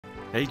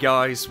Hey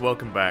guys,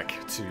 welcome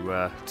back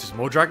to some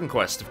more Dragon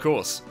Quest, of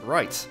course.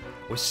 Right,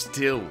 we're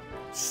still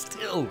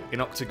in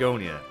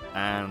Octagonia,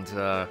 and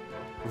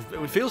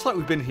it feels like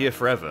we've been here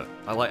forever.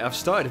 I've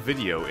started a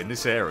video in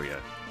this area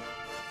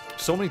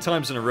so many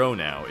times in a row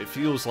now. It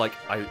feels like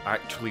I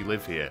actually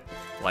live here,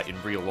 like in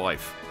real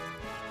life.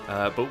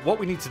 But what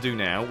we need to do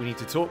now, we need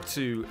to talk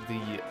to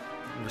the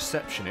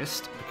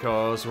receptionist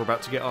because we're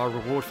about to get our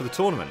reward for the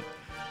tournament.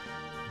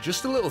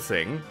 Just a little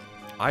thing.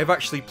 I've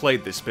actually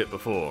played this bit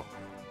before,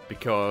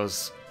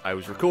 because I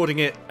was recording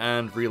it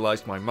and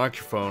realised my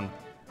microphone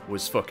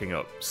was fucking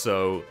up.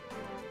 So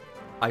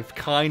I've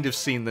kind of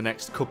seen the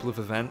next couple of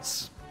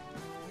events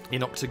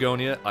in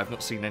Octagonia. I've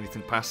not seen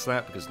anything past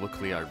that because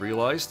luckily I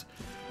realised.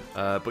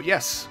 But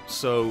yes,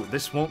 so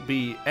this won't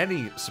be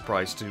any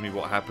surprise to me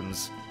what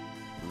happens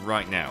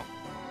right now.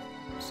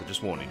 So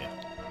just warning you.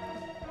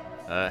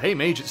 Hey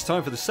Mage, it's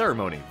time for the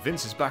ceremony.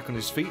 Vince is back on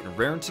his feet and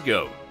raring to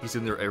go. He's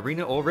in the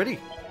arena already.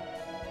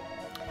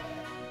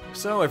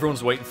 So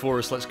everyone's waiting for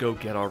us, let's go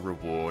get our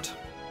reward.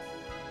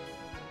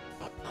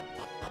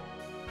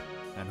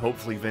 And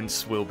hopefully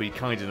Vince will be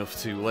kind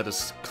enough to let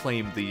us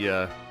claim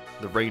the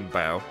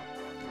rainbow.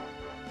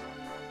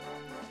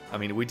 I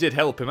mean, we did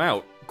help him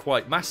out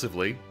quite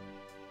massively.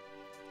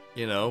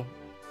 You know,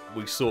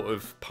 we sort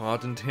of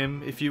pardoned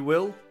him, if you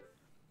will.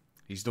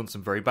 He's done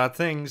some very bad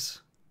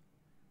things.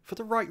 For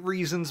the right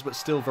reasons, but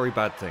still very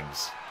bad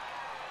things.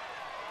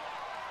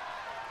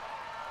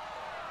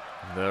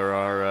 And there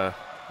are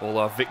all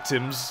our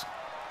victims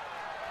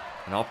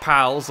and our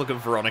pals. Look at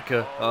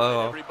Veronica.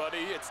 Oh. Everybody,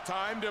 it's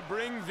time to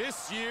bring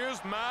this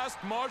year's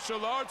masked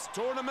martial arts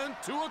tournament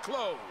to a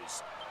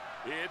close.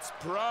 It's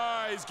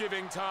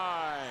prize-giving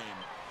time.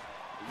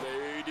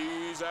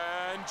 Ladies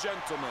and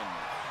gentlemen,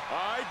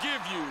 I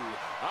give you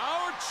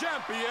our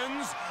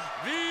champions,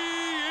 the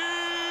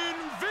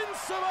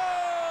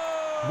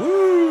Invincibles!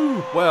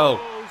 Woo! Well,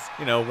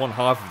 you know, one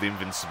half of the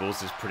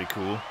Invincibles is pretty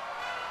cool.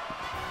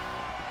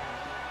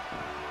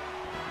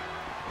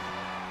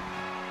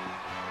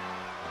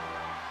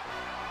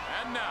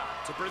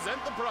 To present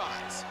the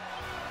prize.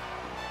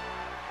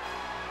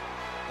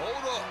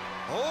 Hold up!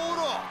 Hold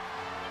up!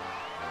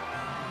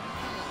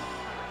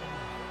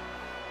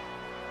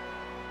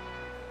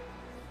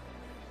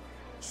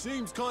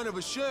 Seems kind of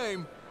a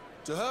shame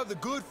to have the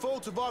good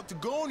folks of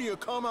Octagonia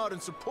come out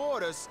and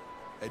support us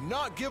and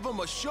not give them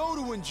a show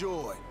to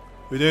enjoy.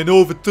 It ain't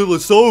over till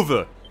it's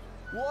over.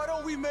 Why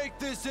don't we make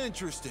this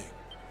interesting?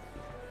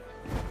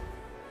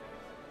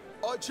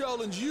 I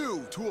challenge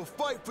you to a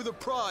fight for the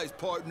prize,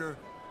 partner.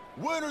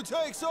 Winner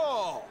takes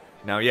all!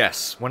 Now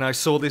yes, when I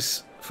saw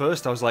this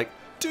first I was like,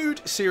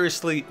 dude,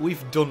 seriously,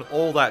 we've done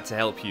all that to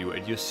help you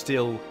and you're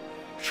still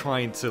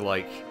trying to,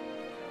 like,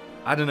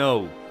 I don't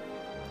know,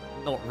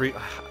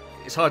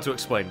 it's hard to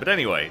explain, but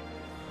anyway,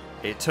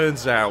 it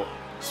turns out,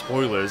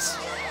 spoilers,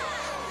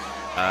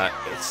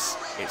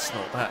 it's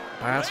not that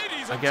bad,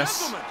 I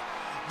guess. Gentlemen,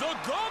 the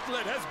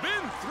gauntlet has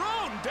been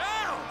thrown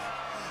down!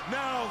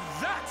 Now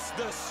that's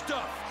the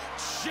stuff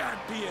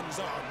champions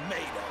are made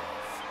of!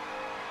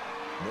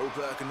 No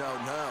backing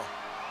out now,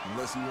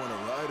 unless you want to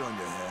ride on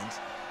your hands.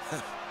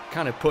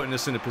 Kind of putting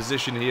us in a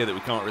position here that we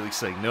can't really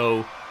say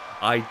no.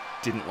 I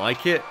didn't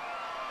like it,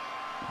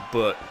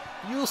 but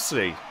you'll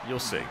see, you'll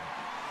see.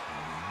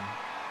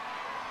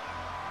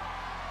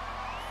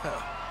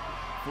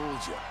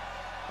 Fooled you.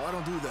 I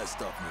don't do that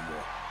stuff no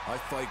more. I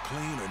fight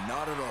clean or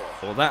not at all.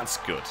 Well, that's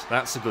good.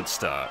 That's a good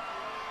start.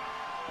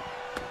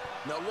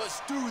 Now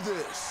let's do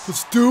this.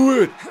 Let's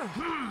do it!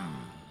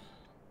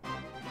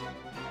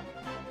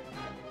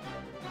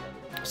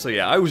 So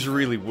yeah, I was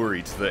really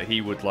worried that he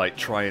would, like,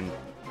 try and,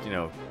 you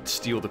know,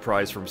 steal the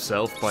prize for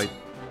himself by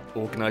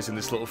organising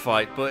this little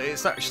fight, but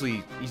it's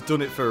actually, he's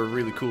done it for a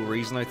really cool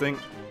reason, I think.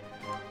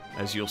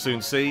 As you'll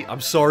soon see. I'm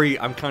sorry,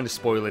 I'm kind of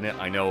spoiling it,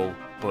 I know,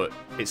 but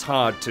it's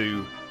hard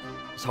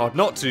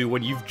not to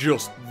when you've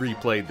just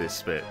replayed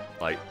this bit,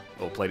 like,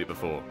 or played it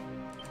before.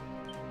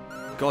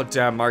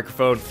 Goddamn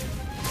microphone.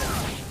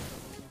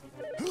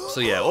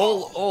 So yeah,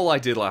 all I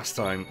did last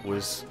time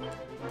was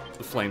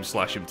flame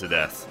slash him to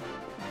death.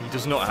 He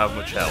does not have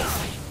much health.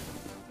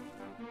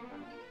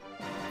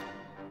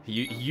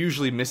 He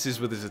usually misses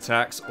with his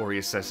attacks, or he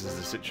assesses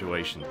the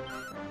situation.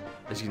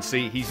 As you can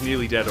see, he's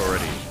nearly dead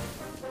already.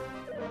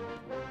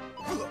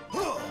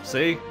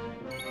 See?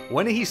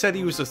 When he said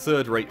he was a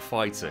third-rate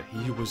fighter,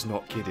 he was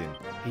not kidding.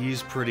 He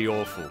is pretty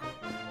awful.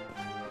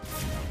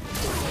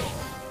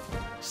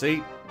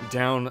 See?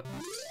 Down,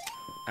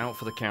 out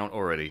for the count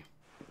already.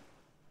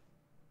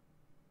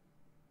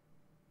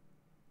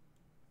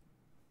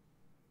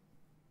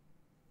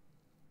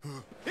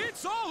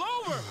 It's all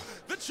over!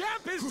 The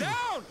champ is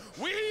down!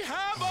 We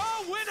have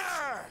a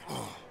winner!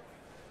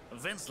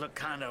 Vince looked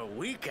kinda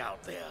weak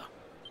out there.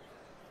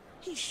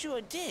 He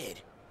sure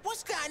did.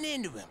 What's gotten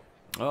into him?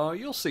 Oh,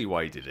 you'll see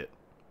why he did it.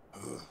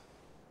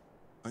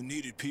 I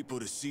needed people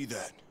to see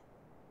that.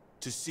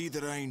 To see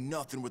that I ain't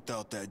nothing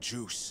without that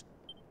juice.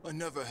 I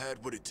never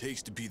had what it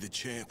takes to be the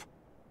champ.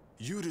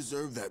 You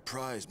deserve that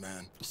prize,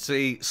 man.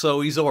 See,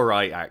 so he's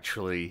alright,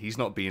 actually. He's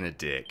not being a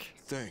dick.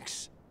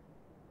 Thanks.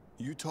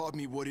 You taught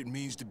me what it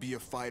means to be a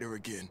fighter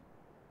again.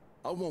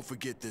 I won't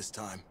forget this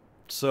time.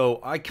 So,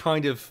 I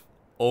kind of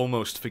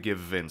almost forgive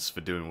Vince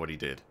for doing what he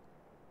did.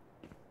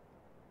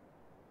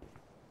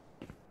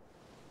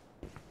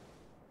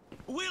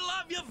 We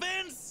love you,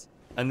 Vince!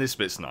 And this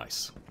bit's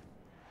nice.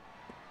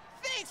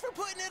 Thanks for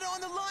putting it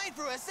on the line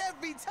for us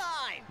every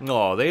time!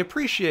 Aw, they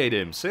appreciate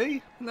him,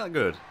 see? Isn't that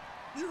good?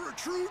 You're a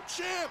true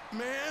champ,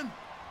 man.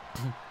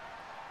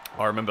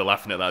 I remember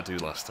laughing at that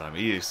dude last time.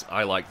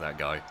 I like that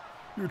guy.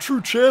 You're a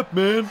true champ,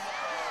 man.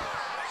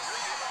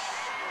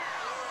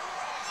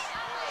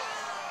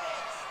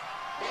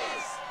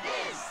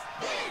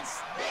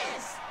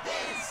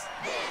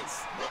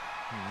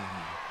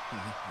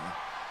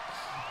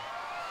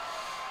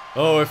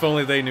 Oh, if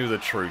only they knew the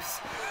truth.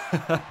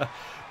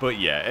 But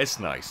yeah, it's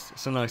nice.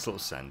 It's a nice little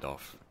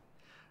send-off.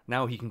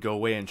 Now he can go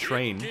away and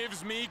train. It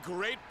gives me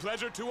great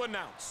pleasure to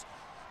announce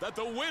that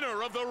the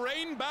winner of the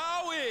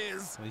Rainbow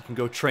is... He can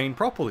go train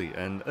properly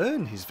and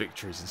earn his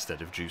victories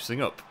instead of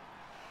juicing up.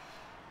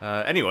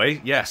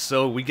 Anyway, yeah,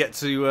 so we get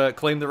to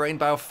claim the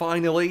Rainbow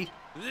finally.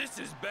 This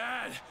is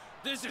bad.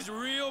 This is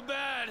real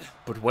bad.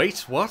 But wait,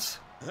 what?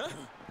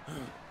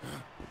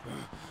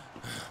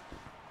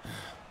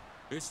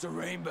 It's the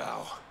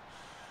Rainbow.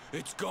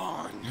 It's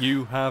gone.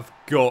 You have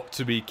got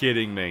to be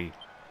kidding me.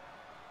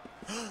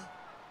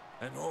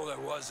 And all there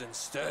was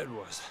instead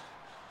was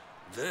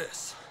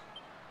this.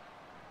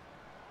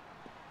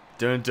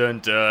 Dun dun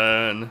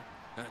dun.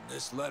 And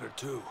this letter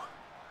too.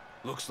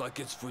 Looks like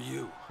it's for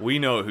you. We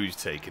know who's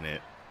taking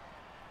it.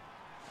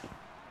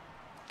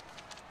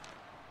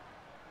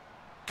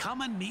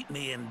 Come and meet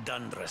me in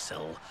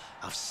Dundrasil.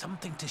 I've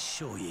something to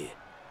show you.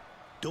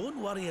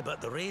 Don't worry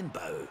about the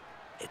Rainbow.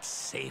 It's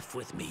safe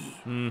with me.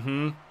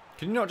 Mm-hmm.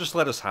 Can you not just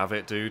let us have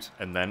it, dude?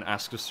 And then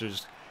ask us to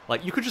just...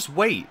 Like, you could just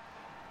wait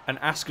and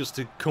ask us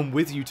to come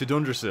with you to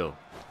Dundrasil.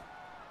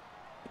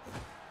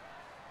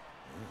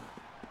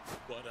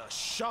 What a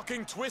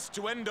shocking twist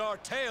to end our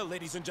tale,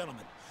 ladies and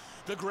gentlemen.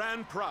 The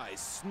grand prize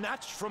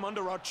snatched from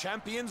under our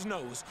champion's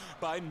nose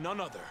by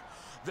none other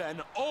than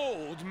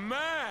Old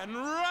Man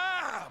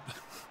Rab!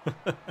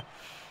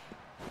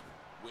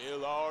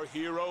 Will our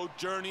hero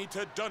journey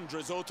to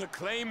Dundrasil to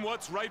claim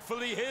what's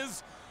rightfully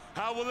his?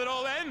 How will it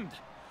all end?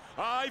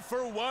 I,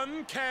 for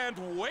one,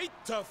 can't wait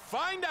to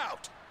find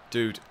out!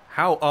 Dude,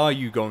 how are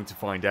you going to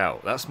find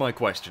out? That's my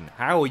question.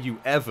 How are you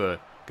ever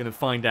going to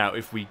find out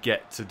if we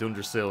get to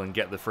Dundrasil and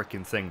get the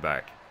frickin' thing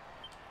back?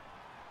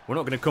 We're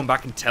not going to come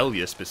back and tell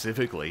you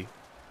specifically.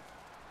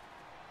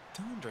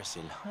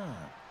 Dundrasil,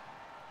 huh?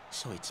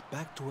 So it's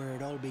back to where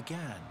it all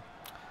began.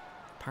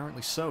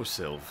 Apparently so,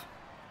 Sylv.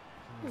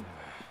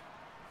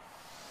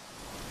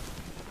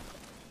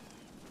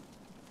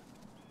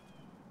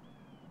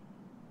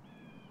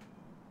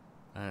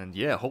 And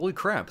yeah, holy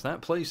crap,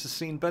 that place has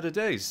seen better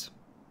days.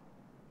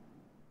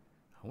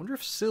 I wonder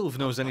if Sylv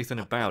knows anything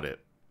about it.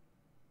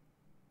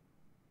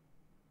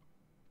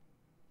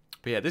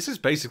 But yeah, this is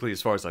basically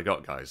as far as I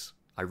got, guys.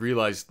 I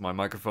realized my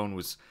microphone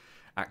was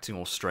acting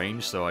all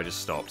strange, so I just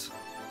stopped.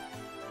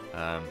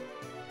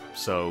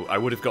 So I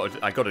would have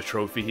got a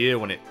trophy here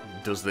when it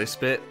does this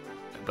bit,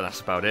 but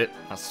that's about it.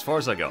 That's as far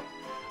as I got.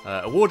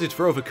 Awarded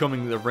for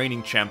overcoming the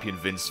reigning champion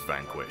Vince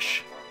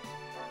Vanquish.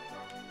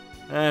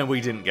 And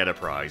we didn't get a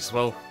prize.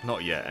 Well,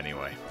 not yet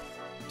anyway.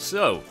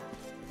 So,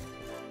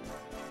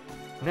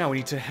 now we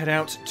need to head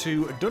out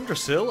to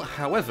Dundrasil.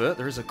 However,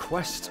 there is a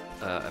quest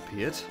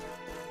appeared.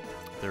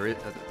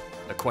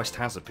 A quest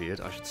has appeared,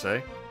 I should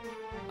say.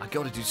 I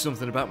gotta do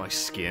something about my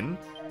skin.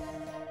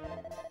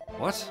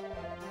 What?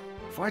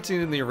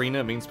 Fighting in the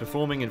arena means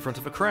performing in front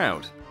of a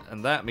crowd,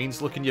 and that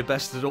means looking your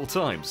best at all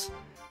times.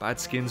 Bad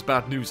skin's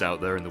bad news out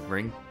there in the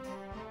ring.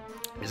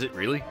 Is it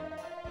really?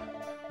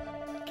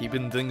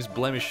 Keeping things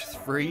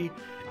blemish-free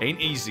ain't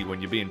easy when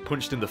you're being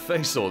punched in the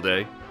face all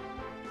day.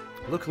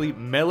 Luckily,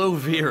 Mellow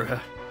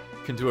Vera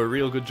can do a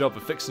real good job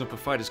of fixing up a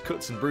fighter's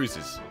cuts and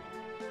bruises.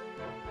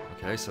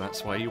 Okay, so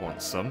that's why you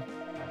want some.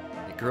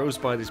 It grows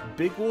by this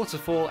big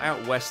waterfall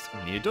out west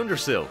near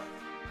Dundrasil.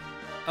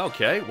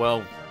 Okay,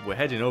 well, we're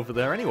heading over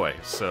there anyway,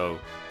 so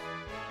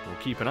we'll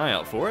keep an eye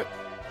out for it.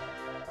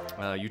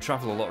 You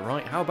travel a lot,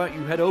 right? How about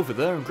you head over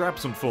there and grab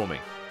some for me?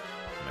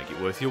 Make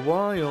it worth your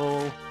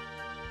while.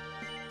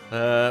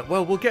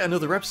 Well, we'll get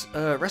another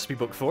recipe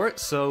book for it,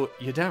 so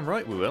you're damn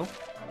right we will.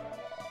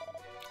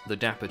 The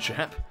dapper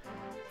chap.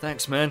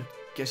 Thanks, man.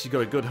 Guess you got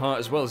a good heart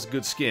as well as a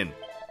good skin.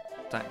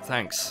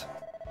 Thanks.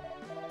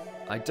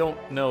 I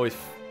don't know if,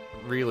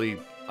 really,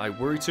 I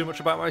worry too much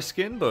about my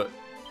skin, but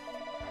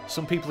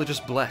some people are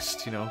just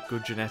blessed, you know,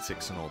 good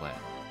genetics and all that.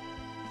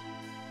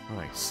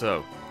 Right,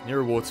 so,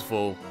 near a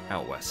waterfall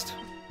out west.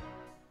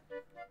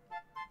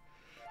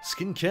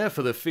 Skincare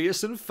for the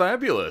fierce and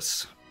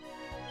fabulous.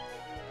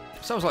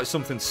 Sounds like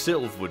something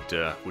Sylv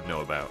would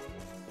know about.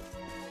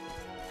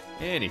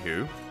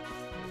 Anywho.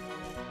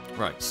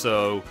 Right,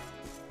 so...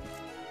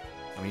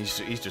 I mean,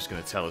 he's just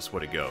going to tell us where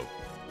to go.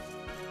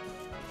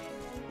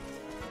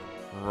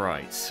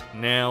 Right,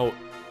 now...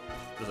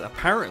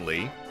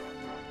 Apparently,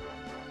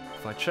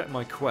 if I check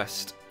my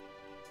quest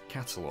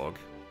catalogue,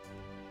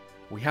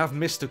 we have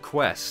missed a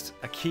quest.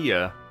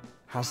 Akia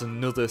has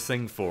another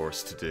thing for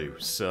us to do,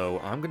 so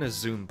I'm going to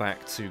zoom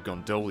back to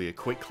Gondolia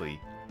quickly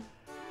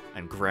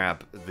and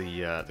grab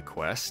the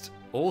quest.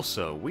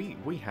 Also,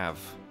 we have...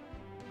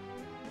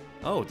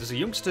 Oh, there's a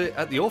youngster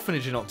at the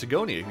orphanage in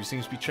Octagonia who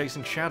seems to be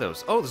chasing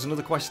shadows. Oh, there's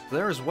another quest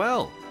there as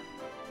well.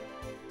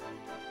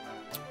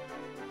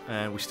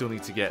 And we still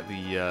need to get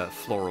the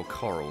floral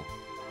coral.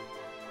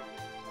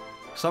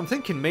 So I'm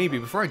thinking maybe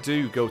before I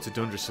do go to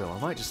Dundrasil, I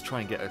might just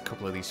try and get a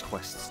couple of these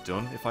quests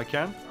done if I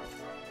can.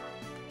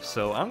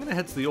 So I'm going to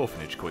head to the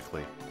orphanage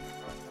quickly.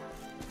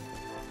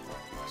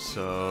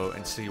 So,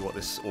 and see what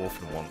this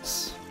orphan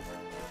wants.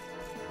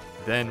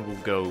 Then we'll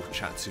go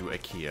chat to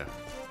Akia.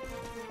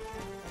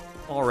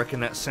 I reckon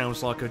that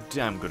sounds like a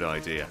damn good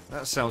idea.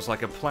 That sounds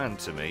like a plan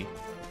to me.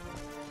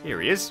 Here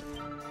he is.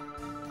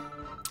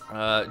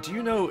 Do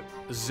you know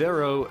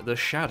Zero the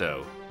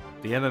Shadow?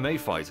 The MMA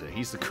fighter.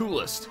 He's the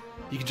coolest.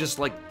 He can just,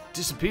 like,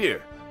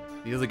 disappear.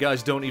 The other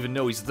guys don't even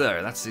know he's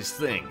there. That's his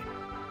thing.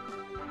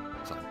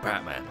 It's like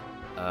Batman.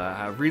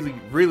 I really,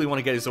 really want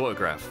to get his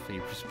autograph.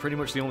 He's pretty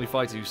much the only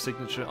fighter whose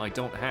signature I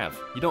don't have.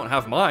 You don't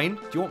have mine?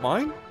 Do you want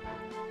mine?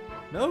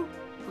 No?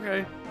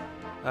 Okay.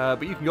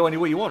 But you can go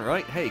anywhere you want,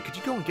 right? Hey, could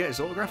you go and get his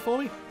autograph for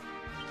me?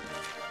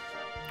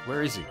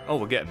 Where is he? Oh,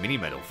 we'll get a mini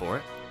medal for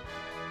it.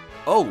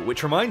 Oh,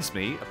 which reminds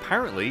me,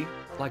 apparently,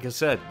 like I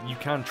said, you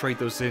can trade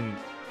those in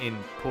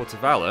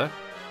Portavala.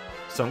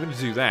 So I'm going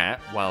to do that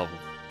while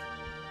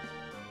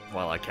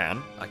I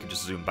can. I can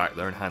just zoom back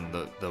there and hand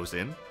those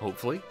in,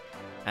 hopefully.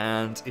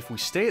 And if we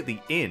stay at the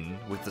inn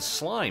with the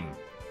slime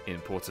in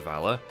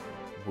Portavala,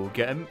 we'll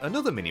get him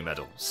another mini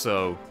medal.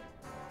 So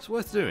it's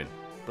worth doing.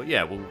 But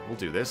yeah, we'll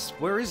do this.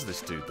 Where is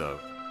this dude, though?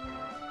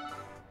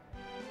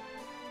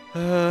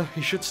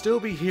 He should still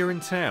be here in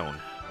town.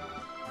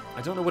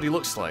 I don't know what he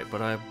looks like,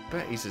 but I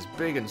bet he's as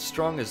big and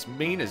strong, as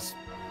mean as...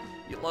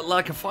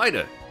 like a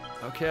fighter.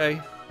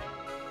 Okay.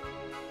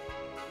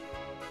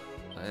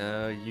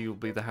 You'll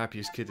be the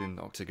happiest kid in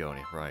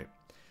Octagonia, right.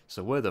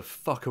 So where the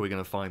fuck are we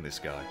going to find this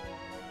guy?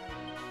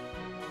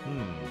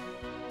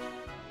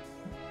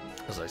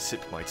 As I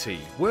sip my tea,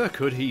 where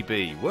could he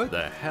be? Where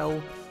the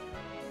hell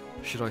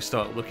should I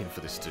start looking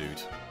for this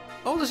dude?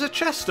 Oh, there's a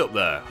chest up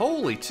there!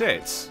 Holy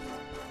tits!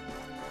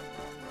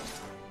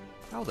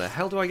 How the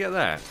hell do I get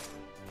that?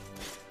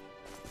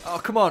 Oh,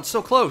 come on,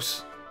 so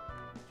close!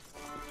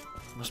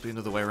 Must be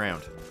another way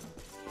around.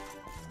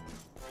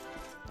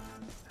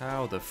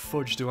 How the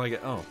fudge do I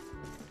get... Oh.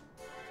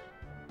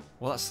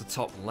 Well, that's the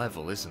top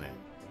level, isn't it?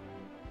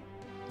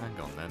 Hang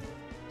on, then.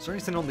 Is there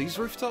anything on these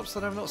rooftops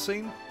that I've not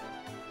seen?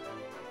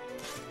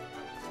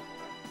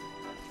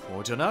 Oh,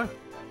 I don't know.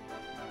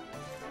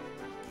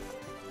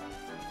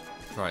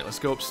 Right, let's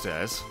go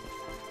upstairs.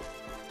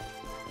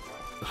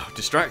 Oh,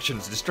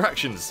 distractions,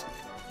 distractions!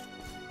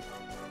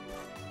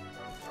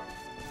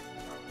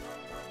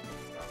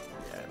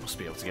 Yeah, must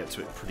be able to get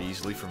to it pretty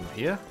easily from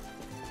here.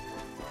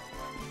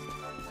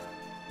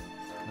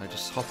 Can I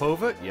just hop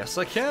over? Yes,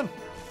 I can.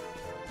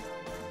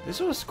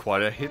 This was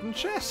quite a hidden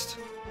chest.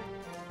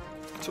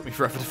 Took me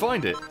forever to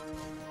find it.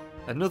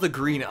 Another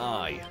green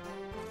eye.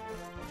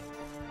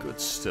 Good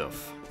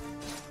stuff.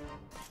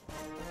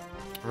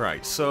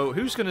 Right, so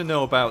who's going to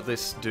know about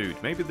this dude?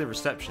 Maybe the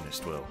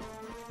receptionist will.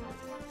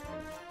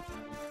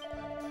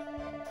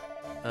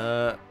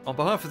 On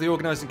behalf of the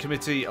organising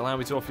committee, allow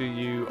me to offer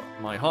you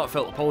my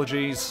heartfelt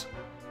apologies.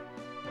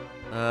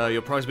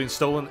 Your prize being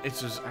stolen, it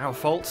was our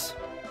fault.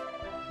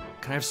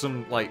 Can I have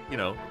some, like, you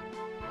know,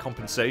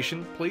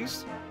 compensation,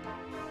 please?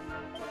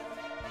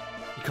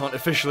 You can't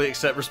officially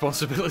accept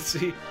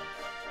responsibility.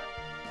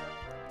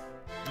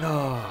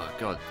 Oh,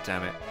 god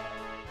damn it.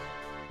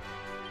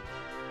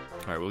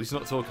 Alright, well, he's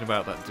not talking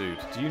about that dude.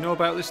 Do you know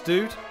about this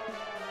dude?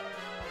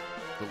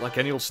 Look like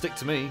any old stick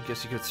to me.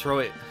 Guess you could throw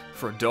it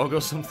for a dog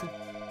or something.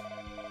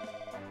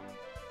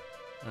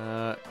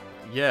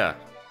 Yeah.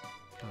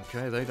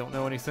 Okay, they don't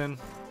know anything.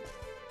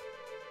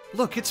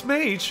 Look, it's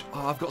Mage!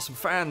 Oh, I've got some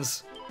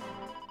fans.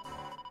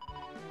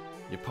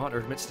 Your partner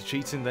admits to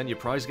cheating, then your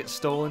prize gets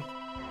stolen.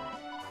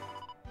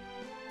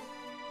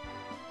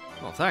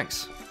 Well,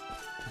 thanks.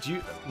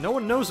 No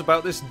one knows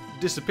about this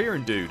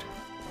disappearing dude.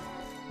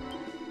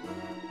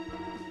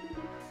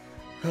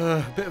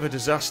 Bit of a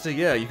disaster,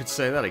 yeah, you could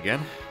say that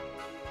again.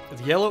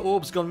 The yellow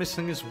orb's gone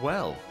missing as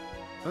well.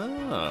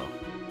 Oh.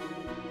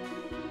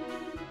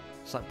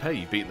 It's like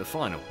Pei beat in the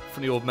final.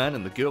 Funny old man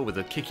and the girl with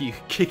the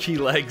kicky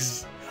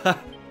legs.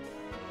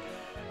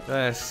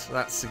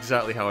 That's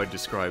exactly how I'd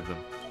describe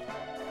them.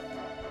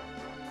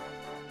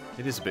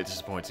 It is a bit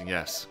disappointing,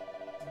 yes.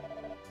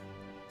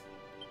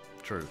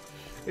 True.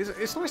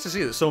 It's nice to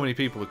see that so many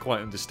people are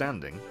quite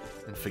understanding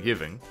and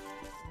forgiving.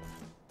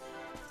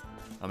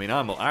 I mean,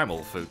 I'm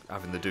all for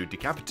having the dude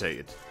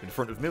decapitated in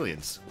front of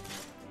millions.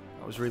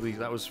 That was really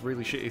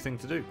shitty thing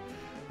to do.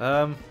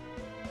 And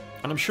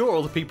I'm sure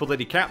all the people that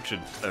he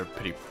captured are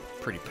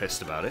pretty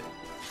pissed about it.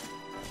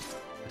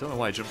 I don't know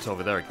why I jumped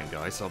over there again,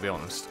 guys, I'll be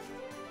honest.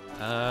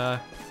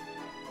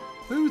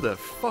 Who the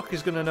fuck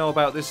is gonna know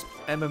about this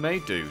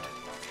MMA dude?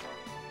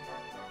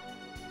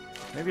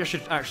 Maybe I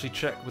should actually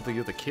check with the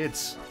other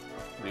kids.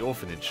 The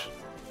orphanage.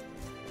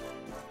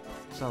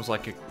 Sounds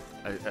like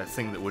a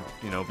thing that would,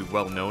 you know, be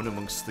well known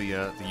amongst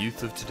the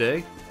youth of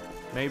today.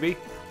 Maybe.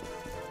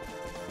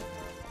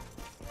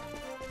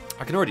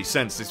 I can already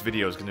sense this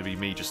video is going to be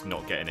me just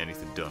not getting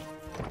anything done.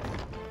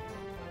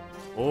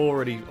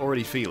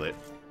 Already feel it.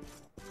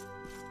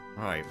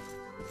 Right.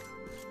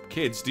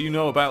 Kids, do you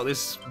know about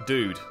this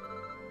dude?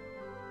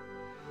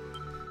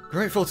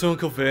 Grateful to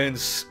Uncle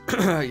Vince.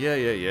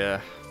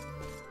 Yeah.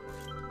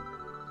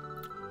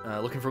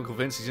 Looking for Uncle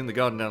Vince, he's in the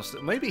garden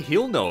downstairs. Maybe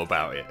he'll know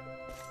about it,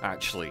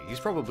 actually. He's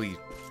probably...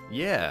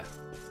 Yeah.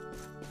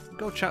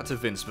 Go chat to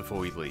Vince before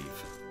we leave.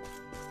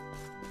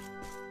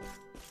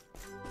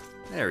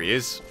 There he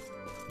is.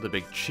 The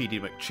big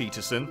Cheaty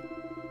McCheaterson.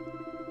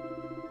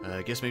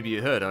 Guess maybe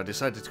you heard, I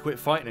decided to quit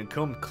fighting and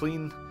come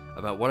clean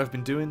about what I've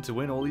been doing to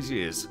win all these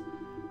years.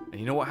 And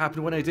you know what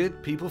happened when I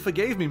did? People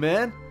forgave me,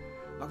 man!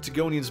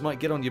 Octagonians might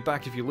get on your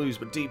back if you lose,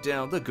 but deep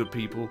down, they're good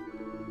people.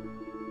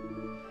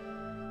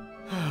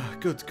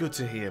 Good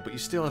to hear, but you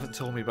still haven't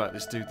told me about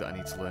this dude that I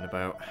need to learn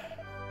about.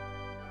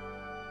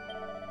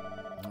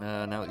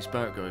 Now that he's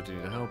back, gotta do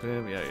to help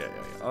him. Yeah.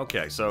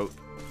 Okay, so,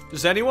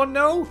 does anyone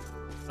know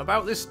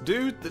about this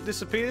dude that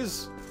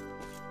disappears?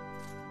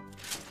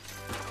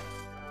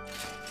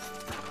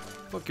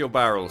 Fuck your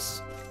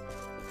barrels.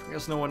 I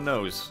guess no one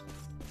knows.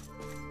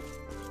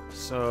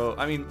 So,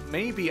 I mean,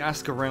 maybe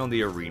ask around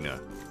the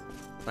arena.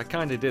 I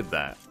kinda did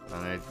that,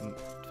 and I didn't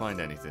find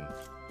anything.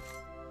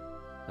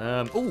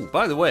 Oh,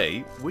 by the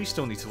way, we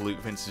still need to loot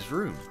Vince's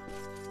room.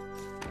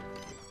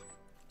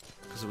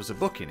 Because there was a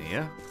book in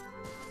here.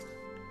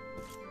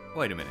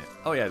 Wait a minute.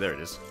 Oh yeah, there it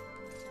is.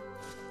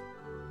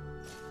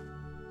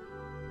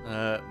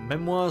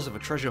 Memoirs of a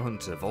Treasure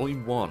Hunter,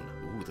 Volume 1.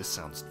 Ooh, this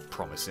sounds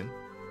promising.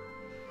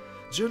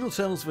 Journal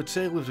tells of a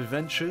tale of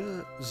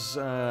adventures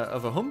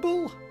of a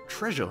humble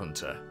treasure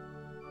hunter.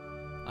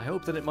 I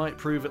hope that it might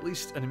prove at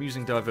least an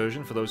amusing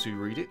diversion for those who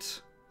read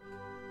it.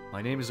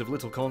 My name is of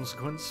little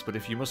consequence, but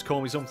if you must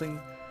call me something,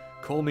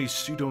 call me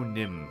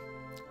Pseudonym.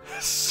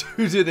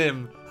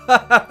 Pseudonym!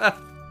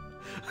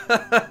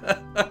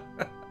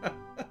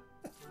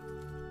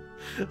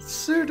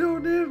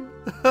 Pseudonym!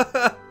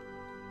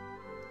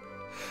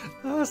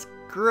 That's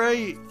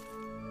great!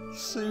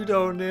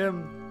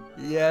 Pseudonym!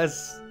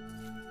 Yes!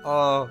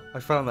 Oh, I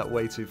found that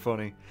way too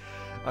funny.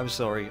 I'm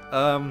sorry.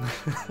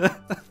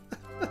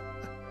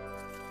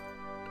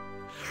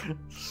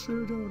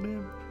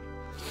 Pseudonym.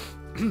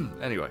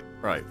 Anyway,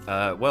 right.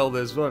 Well,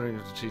 there's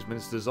one chief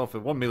ministers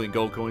offered 1 million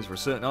gold coins for a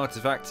certain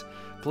artifact.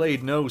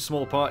 Played no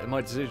small part in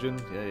my decision.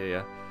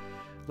 Yeah.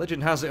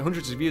 Legend has it,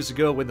 hundreds of years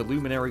ago, when the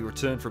luminary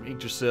returned from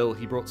Yggdrasil,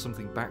 he brought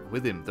something back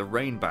with him. The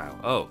rainbow.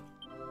 Oh.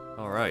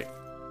 Alright.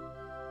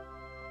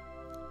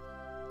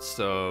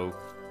 So...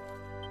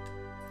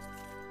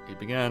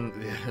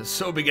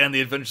 So began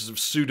the adventures of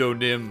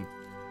Pseudonym.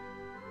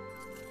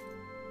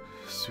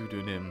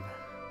 Pseudonym.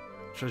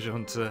 Treasure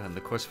hunter and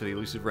the quest for the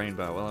elusive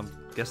rainbow. Well, I'm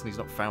guessing he's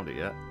not found it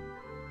yet.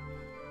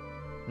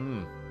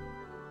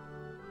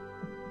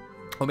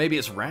 Or maybe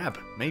it's Rab.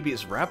 Maybe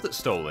it's Rab that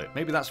stole it.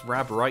 Maybe that's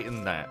Rab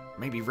writing that.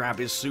 Maybe Rab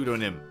is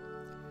Pseudonym.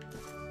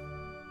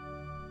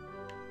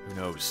 Who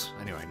knows?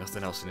 Anyway,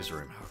 nothing else in his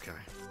room. Okay.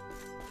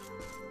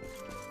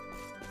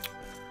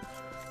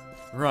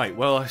 Right,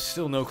 well, I'm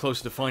still no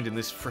closer to finding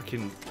this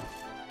frickin'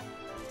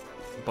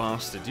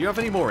 bastard. Do you have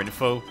any more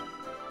info?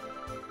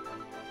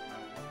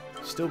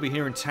 Still be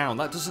here in town.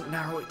 That doesn't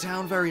narrow it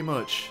down very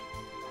much.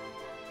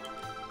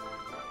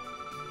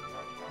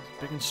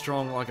 Big and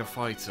strong like a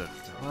fighter.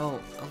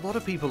 Well, a lot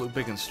of people look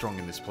big and strong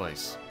in this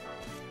place.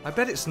 I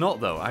bet it's not,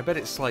 though. I bet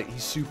it's like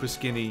he's super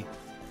skinny.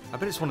 I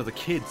bet it's one of the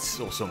kids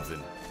or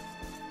something.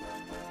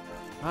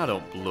 I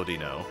don't bloody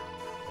know.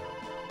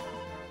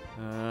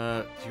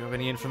 Do you have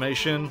any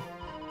information?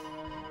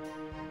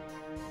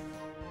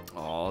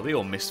 Oh, they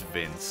all miss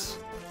Vince.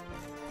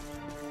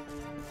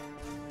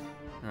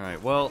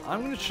 Alright, well,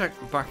 I'm going to check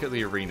back at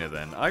the arena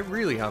then. I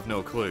really have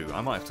no clue.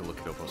 I might have to look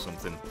it up or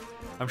something.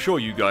 I'm sure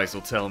you guys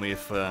will tell me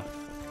if I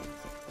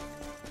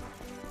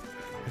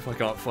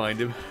can't find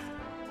him.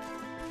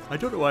 I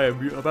don't know why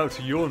I'm about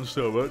to yawn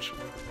so much.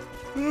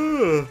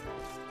 Oh,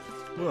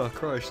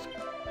 Christ.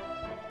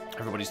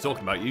 Everybody's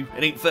talking about you.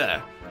 It ain't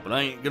fair, but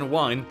I ain't gonna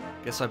whine.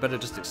 Guess I better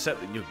just accept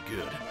that you're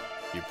good.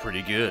 You're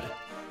pretty good.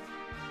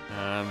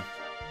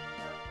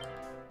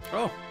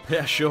 Oh,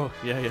 yeah, sure.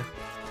 Yeah.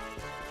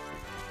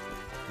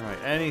 Right,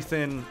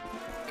 anything...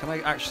 Can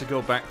I actually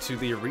go back to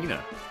the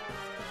arena?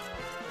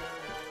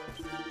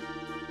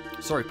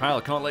 Sorry, pal,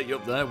 I can't let you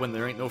up there when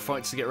there ain't no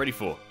fights to get ready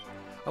for.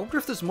 I wonder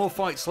if there's more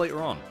fights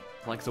later on,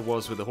 like there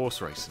was with the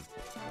horse racing.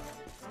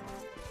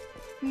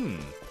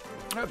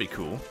 That'd be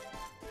cool.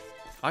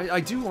 I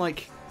do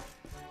like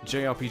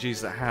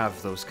JRPGs that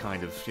have those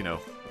kind of, you know,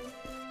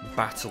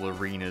 battle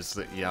arenas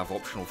that you have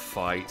optional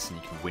fights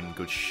and you can win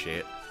good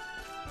shit.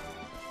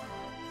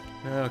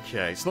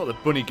 Okay, it's not the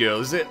bunny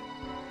girl, is it?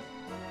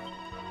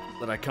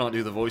 That I can't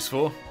do the voice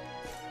for.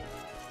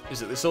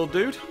 Is it this old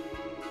dude?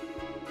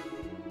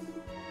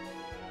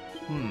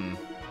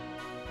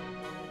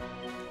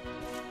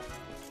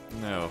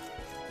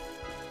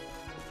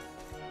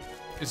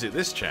 Is it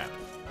this chap?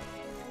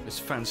 This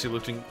fancy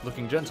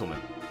looking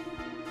gentleman?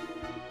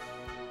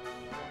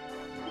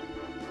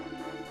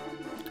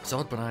 It's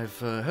odd, but I've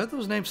heard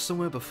those names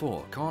somewhere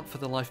before. Can't for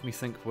the life of me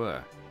think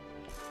where.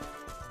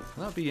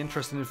 That'd be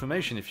interesting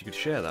information if you could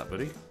share that,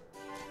 buddy.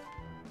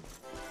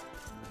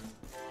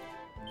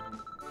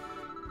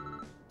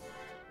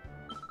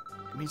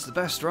 It means the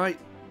best, right?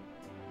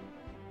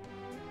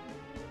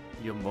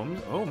 Your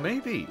mum? Oh,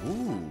 maybe.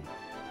 Ooh.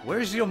 Where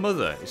is your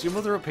mother? Is your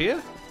mother up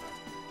here?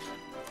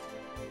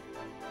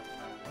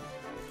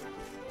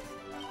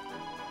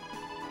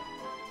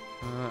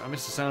 I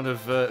missed the sound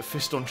of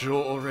fist on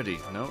jaw already.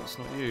 No, it's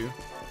not you.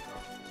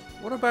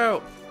 What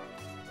about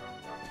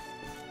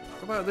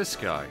this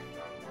guy?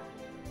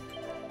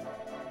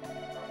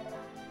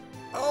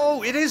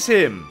 Oh, it is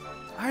him!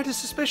 I had a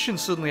suspicion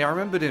suddenly. I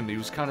remembered him. He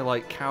was kind of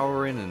like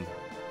cowering and...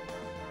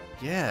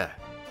 Yeah.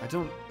 I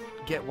don't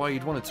get why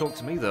you'd want to talk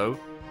to me, though.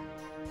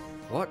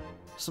 What?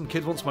 Some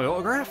kid wants my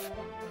autograph?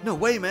 No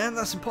way, man.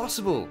 That's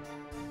impossible.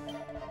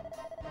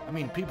 I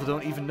mean, people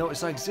don't even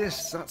notice I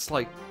exist. That's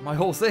like my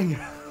whole thing.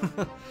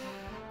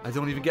 I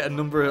don't even get a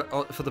number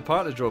for the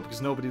partner draw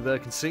because nobody there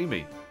can see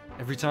me.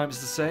 Every time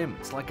it's the same.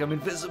 It's like I'm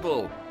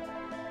invisible.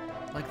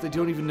 Like they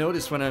don't even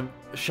notice when I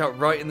shout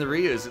right in their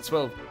ears. It's,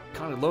 well,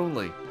 kind of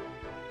lonely.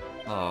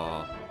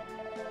 Aww.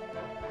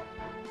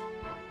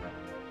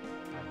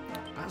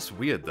 That's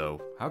weird,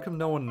 though. How come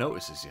no one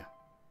notices you?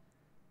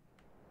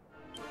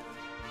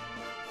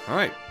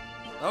 Alright.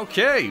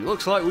 Okay,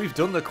 looks like we've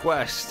done the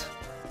quest.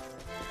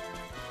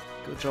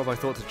 Good job I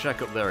thought to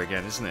check up there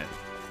again, isn't it?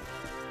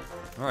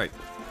 Alright.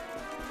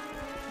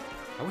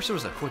 I wish there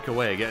was a quicker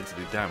way of getting to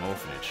the damn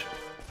orphanage.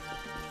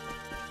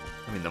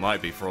 I mean, there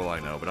might be for all I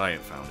know, but I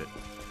ain't found it.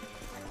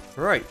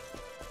 Right.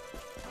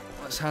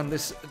 Let's hand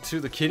this to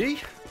the kiddie,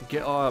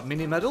 get our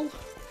mini medal,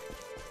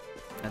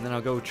 and then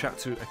I'll go chat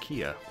to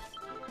Akia.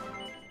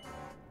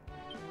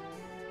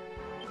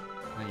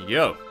 There you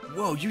go.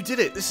 Whoa, you did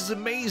it! This is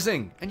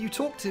amazing! And you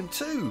talked to him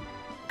too!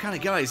 What kind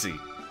of guy is he?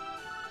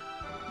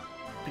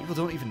 People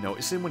don't even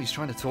notice him when he's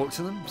trying to talk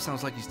to them.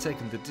 Sounds like he's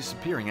taken the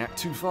disappearing act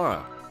too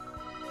far.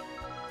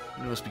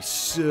 It must be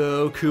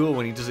so cool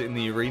when he does it in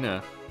the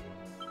arena.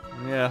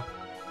 Yeah.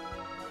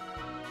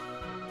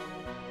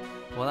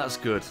 Well, that's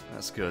good.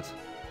 That's good.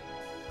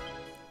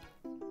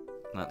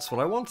 That's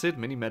what I wanted.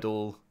 Mini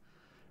medal.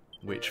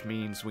 Which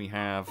means we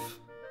have...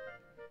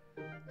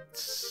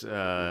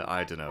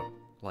 I don't know.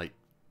 Like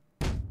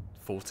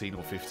 14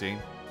 or 15.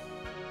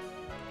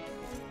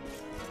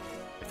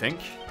 I think.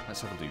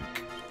 Let's have a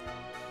look.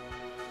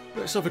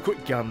 Let's have a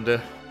quick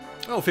gander.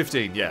 Oh,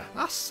 15, yeah.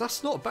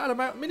 That's not a bad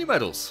amount of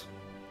mini-medals.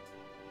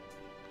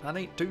 That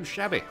ain't too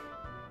shabby.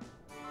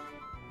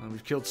 And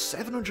we've killed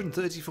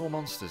 734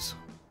 monsters.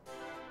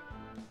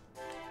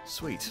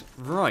 Sweet.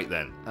 Right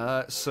then.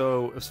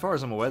 So, as far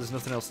as I'm aware, there's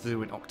nothing else to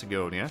do in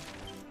Octagonia.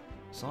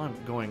 So I'm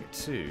going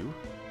to...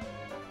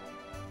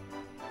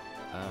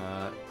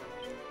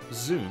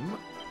 zoom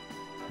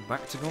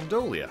back to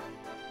Gondolia.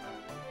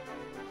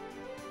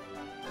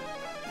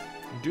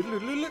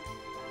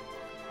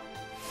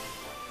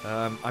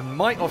 I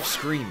might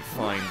off-screen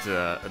find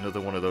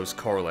another one of those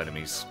coral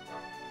enemies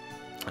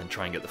and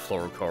try and get the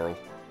floral coral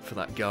for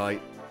that guy.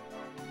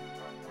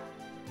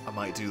 I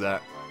might do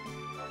that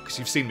because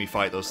you've seen me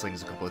fight those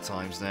things a couple of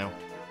times now.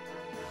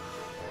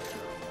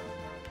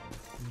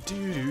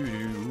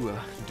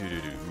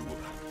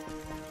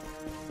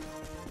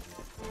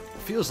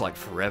 Feels like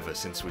forever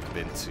since we've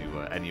been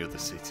to any other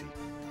city.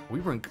 We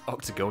were in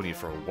Octagonia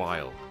for a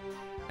while.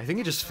 I think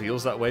it just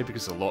feels that way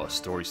because a lot of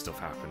story stuff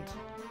happened.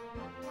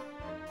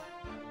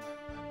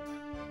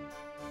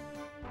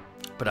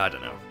 But I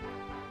don't know.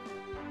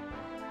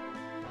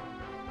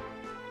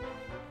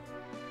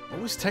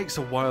 Always takes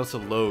a while to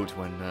load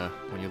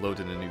when you load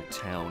in a new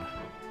town.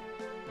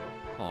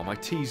 Oh, my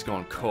tea's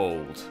gone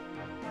cold.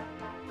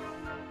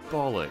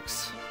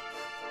 Bollocks.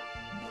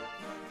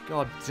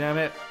 God damn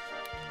it.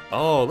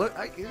 Oh, look!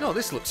 You know,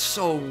 this looks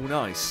so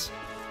nice.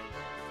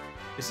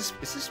 Is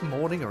this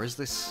morning or is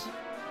this?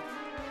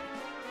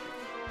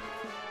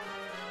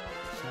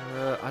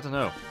 I don't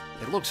know.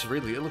 It looks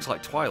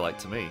like twilight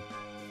to me.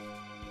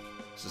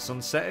 Is the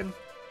sun setting?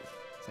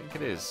 I think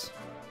it is.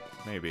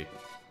 Maybe.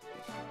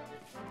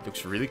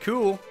 Looks really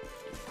cool.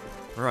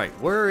 Right,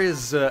 where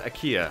is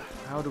Akia?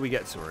 How do we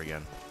get to her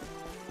again?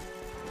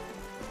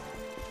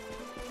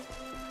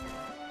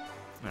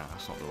 No,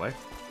 that's not the way.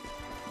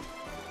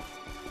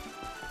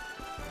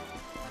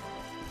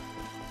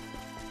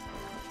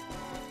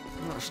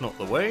 That's not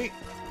the way.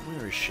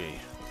 Where is she?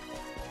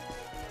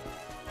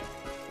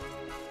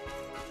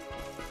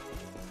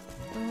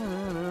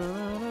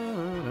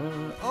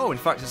 Oh, in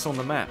fact, it's on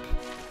the map.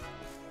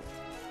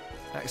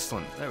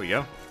 Excellent. There we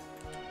go.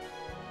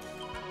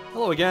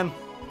 Hello again.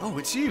 Oh,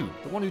 it's you,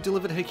 the one who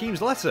delivered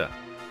Hakim's letter.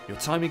 Your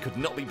timing could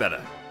not be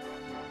better.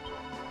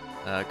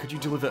 Could you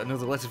deliver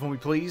another letter for me,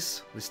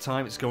 please? This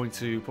time it's going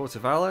to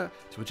Portavala,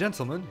 to a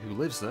gentleman who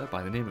lives there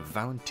by the name of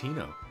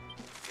Valentino.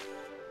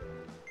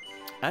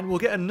 And we'll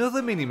get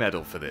another mini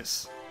medal for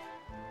this.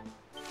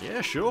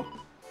 Yeah, sure.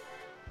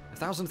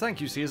 1,000 thank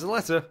yous. Here's a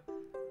letter.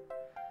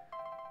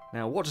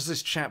 Now, what does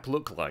this chap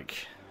look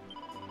like?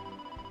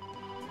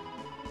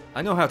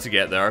 I know how to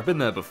get there. I've been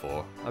there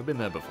before.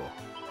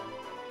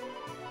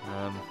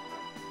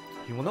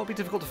 He will not be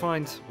difficult to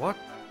find. What?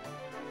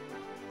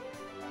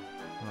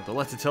 Well, the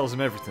letter tells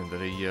him everything.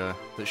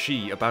 That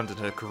she abandoned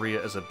her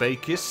career as a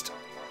bakist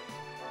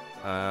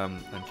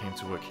and came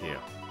to work here.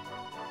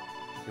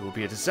 It would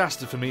be a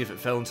disaster for me if it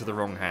fell into the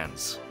wrong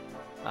hands.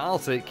 I'll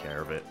take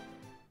care of it.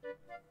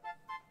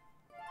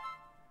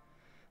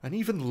 An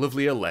even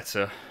lovelier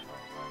letter.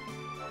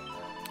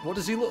 What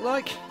does he look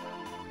like?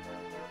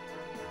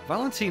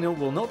 Valentino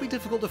will not be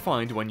difficult to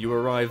find when you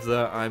arrive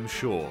there, I'm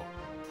sure.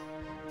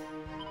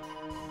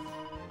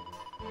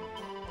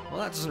 Well,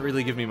 that doesn't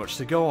really give me much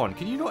to go on.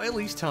 Can you not at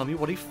least tell me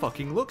what he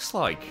fucking looks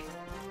like?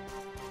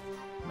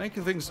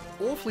 Making things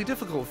awfully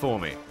difficult for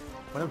me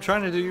when I'm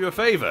trying to do you a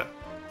favour.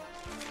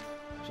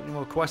 Is there any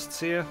more quests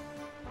here?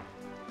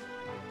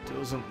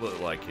 Doesn't look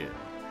like it.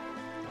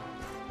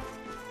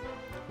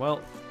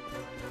 Well,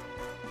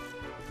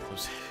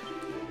 those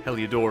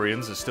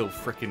Heliodorians are still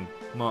frickin'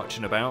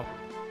 marching about.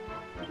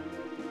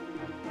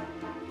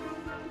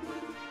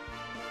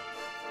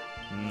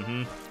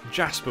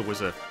 Jasper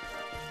was a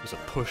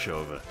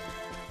pushover.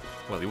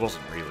 Well, he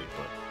wasn't really,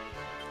 but...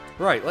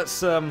 Right,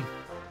 let's, what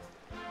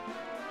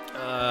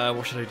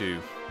should I do?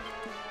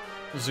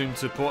 Zoom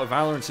to Port of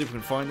Valor and see if we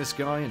can find this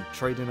guy and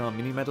trade in our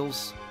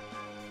mini-medals?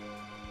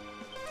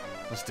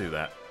 Let's do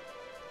that.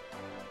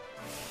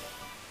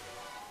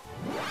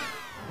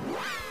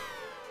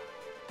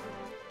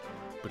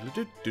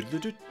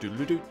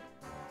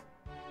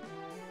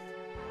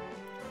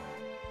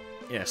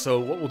 Yeah, so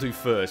what we'll do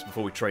first,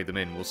 before we trade them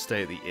in, we'll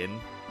stay at the inn.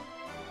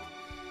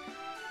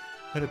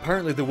 And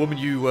apparently the woman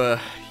you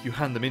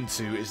hand them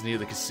into is near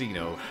the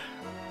casino.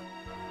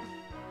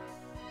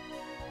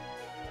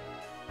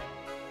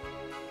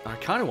 I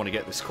kind of want to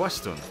get this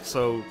quest done,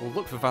 so we'll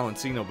look for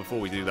Valentino before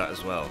we do that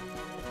as well.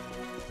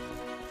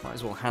 Might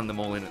as well hand them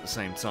all in at the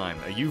same time.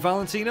 Are you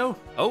Valentino?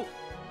 Oh,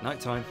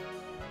 nighttime.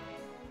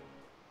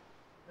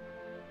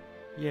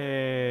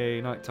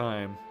 Yay,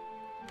 nighttime.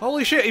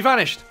 Holy shit, he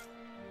vanished!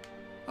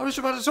 I was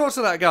about to talk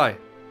to that guy.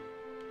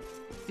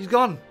 He's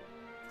gone.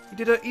 He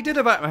did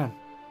a Batman.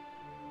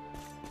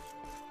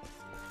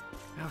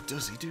 How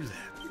does he do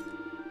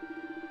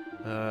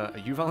that? Are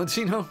you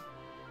Valentino?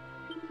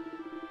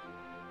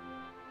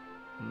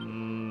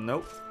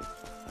 Nope.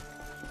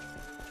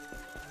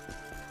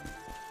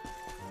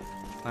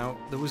 Now,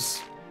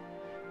 there's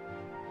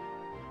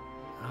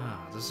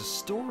a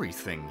story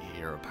thing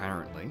here,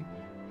 apparently.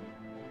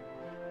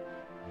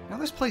 Now,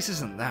 this place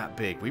isn't that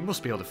big. We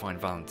must be able to find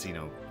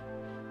Valentino.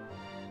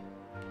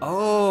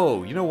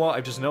 Oh, you know what?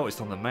 I've just noticed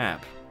on the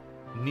map.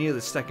 Near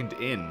the second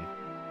inn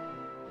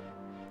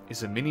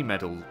is a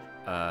mini-medal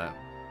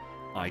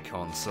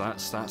icon, so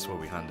that's where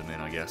we hand them in,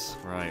 I guess.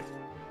 Right.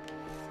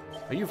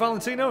 Are you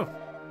Valentino?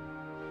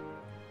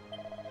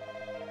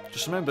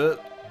 Just remember,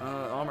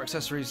 armor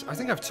accessories. I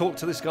think I've talked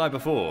to this guy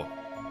before.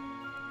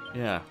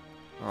 Yeah.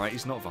 Alright,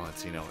 he's not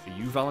Valentino. Are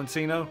you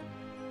Valentino?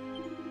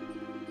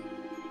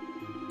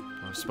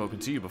 I've spoken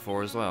to you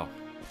before as well.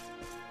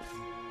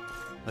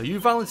 Are you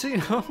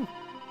Valentino?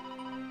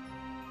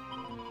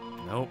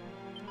 Nope.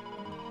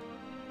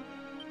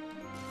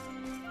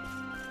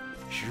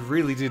 She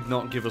really did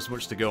not give us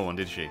much to go on,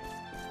 did she?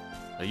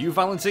 Are you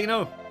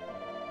Valentino?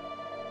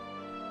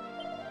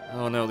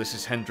 Oh no, this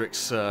is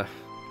Hendrik's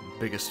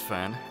biggest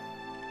fan.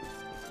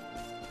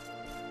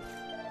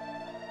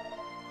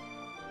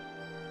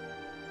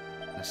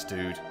 This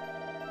dude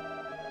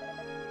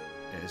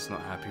is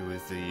not happy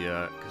with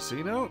the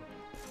casino.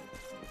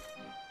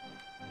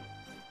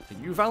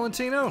 Are you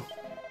Valentino?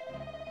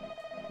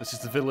 This is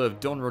the villa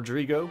of Don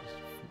Rodrigo,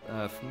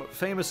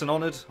 famous and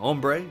honoured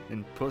hombre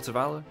in Puerto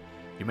Valor.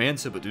 You may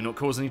enter, but do not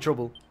cause any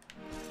trouble.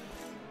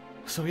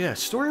 So yeah,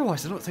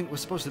 story-wise, I don't think we're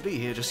supposed to be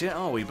here just yet,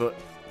 are we? But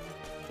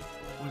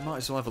we might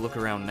as well have a look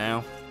around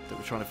now that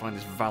we're trying to find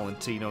this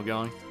Valentino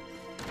guy.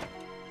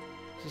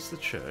 Is this the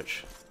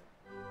church?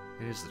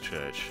 It is the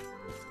church.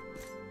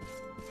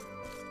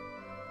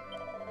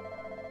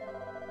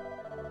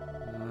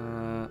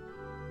 A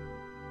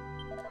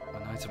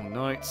Night Among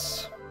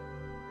Nights.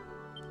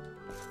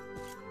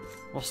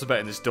 What's the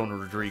betting this Don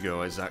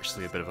Rodrigo is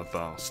actually a bit of a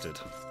bastard?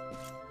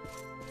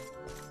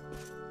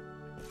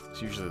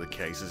 It's usually the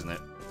case, isn't it?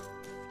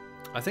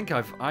 I think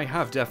I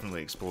have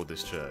definitely explored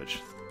this church.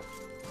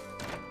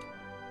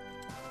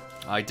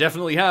 I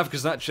definitely have,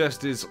 because that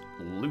chest is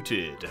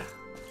looted.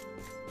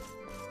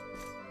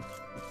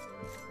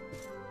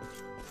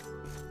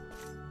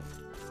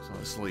 So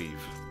let's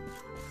leave.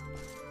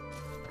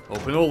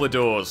 Open all the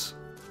doors.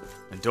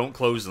 And don't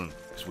close them,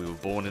 because we were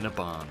born in a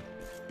barn.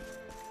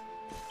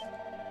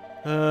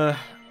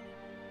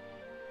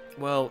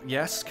 Well,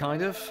 yes,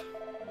 kind of.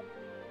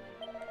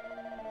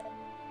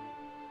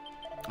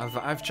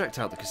 I've checked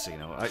out the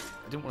casino. I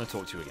didn't want to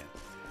talk to you again.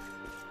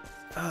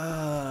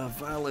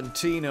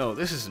 Valentino.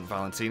 This isn't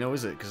Valentino,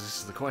 is it? Because this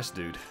is the quest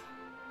dude.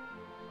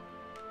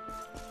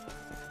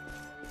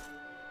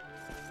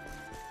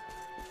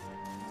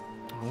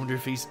 I wonder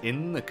if he's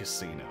in the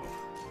casino.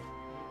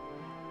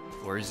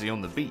 Or is he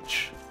on the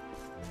beach?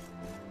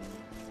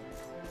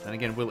 Then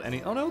again, will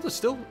any... Oh no, there's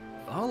still...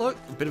 Oh look,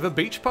 a bit of a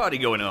beach party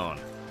going on.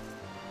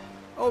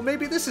 Oh,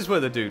 maybe this is where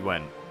the dude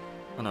went.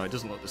 Oh no, it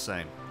doesn't look the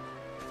same.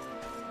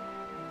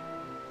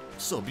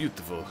 So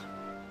beautiful.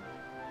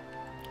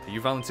 Are you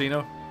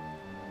Valentino?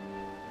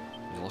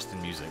 You're lost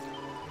in music.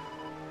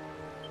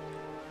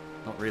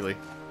 Not really.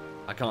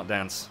 I can't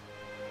dance.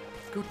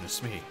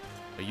 Goodness me.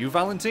 Are you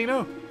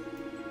Valentino?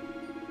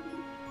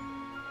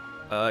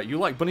 You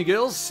like bunny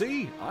girls?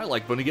 See? I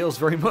like bunny girls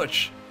very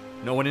much.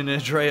 No one in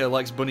Andrea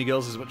likes bunny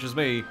girls as much as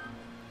me.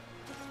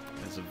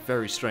 It's a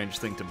very strange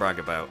thing to brag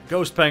about.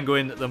 Ghost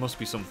Penguin, there must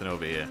be something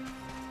over here.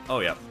 Oh,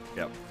 yeah.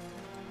 Yep.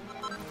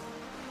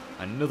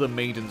 Another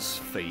maiden's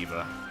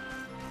favour.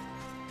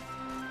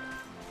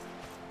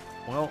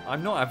 Well,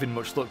 I'm not having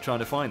much luck trying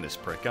to find this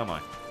prick, am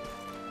I?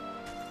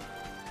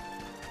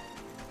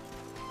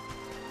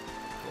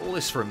 All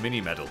this for a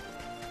mini medal.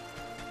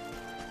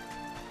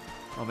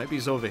 Oh, maybe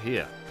he's over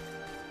here.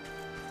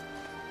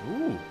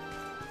 Ooh.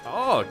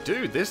 Oh,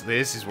 dude,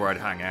 this is where I'd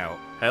hang out.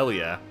 Hell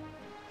yeah.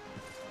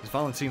 Is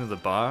Valentina the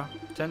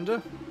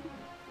bartender?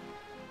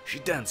 She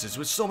dances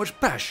with so much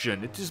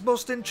passion. It is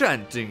most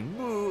enchanting.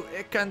 Ooh,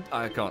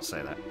 I can't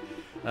say that.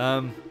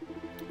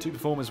 Two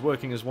performers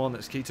working as one.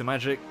 That's key to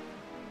magic.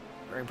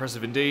 Very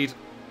impressive indeed.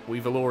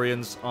 We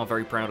Valorians are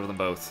very proud of them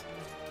both.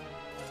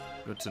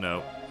 Good to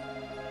know.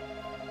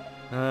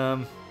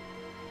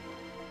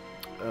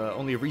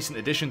 Only a recent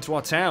addition to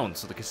our town,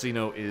 so the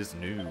casino is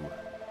new.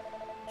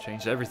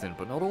 Changed everything,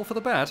 but not all for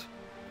the bad.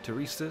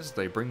 Touristas,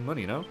 they bring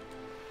money, no?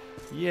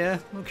 Yeah,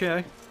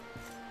 okay.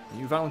 Are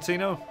you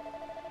Valentino?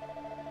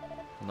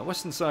 On the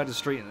western side of the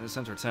street in the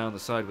centre of town, the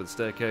side with the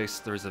staircase,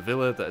 there is a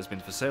villa that has been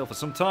for sale for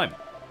some time.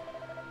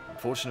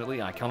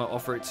 Unfortunately, I cannot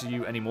offer it to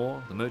you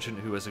anymore. The merchant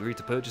who has agreed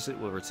to purchase it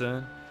will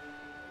return.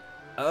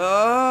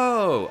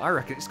 Oh! I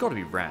reckon it's got to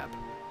be Rab.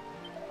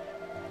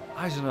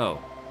 I don't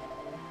know.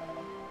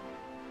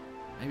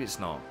 Maybe it's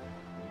not.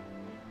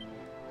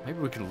 Maybe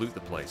we can loot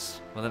the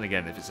place. Well, then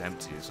again, if it's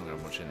empty, there's not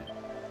got much in it.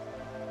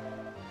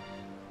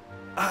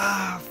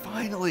 Ah,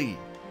 finally!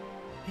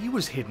 He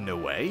was hidden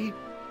away.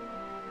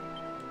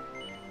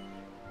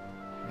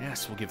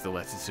 Yes, we'll give the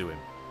letter to him.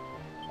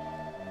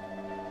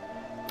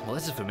 A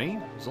letter for me?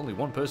 There's only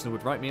one person who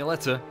would write me a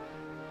letter.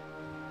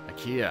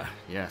 Akia,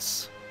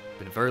 yes.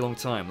 Been a very long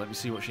time. Let me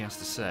see what she has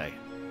to say.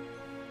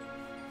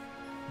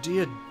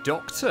 Dear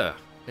Doctor,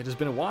 it has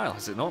been a while,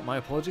 has it not? My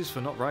apologies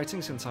for not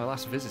writing since I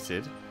last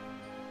visited.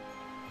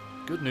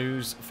 Good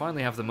news,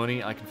 finally have the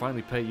money. I can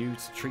finally pay you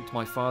to treat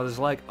my father's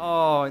leg.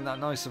 Oh, isn't that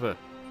nice of her?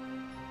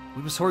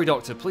 We must hurry,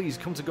 Doctor. Please,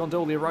 come to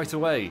Gondolia right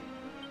away.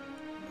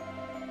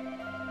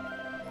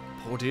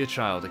 Poor dear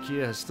child.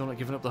 Akia has still not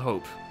given up the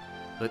hope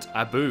that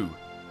Abu...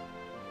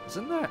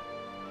 Isn't that...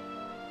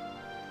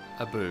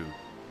 Abu?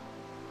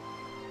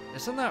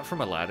 Isn't that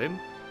from Aladdin?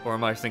 Or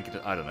am I thinking...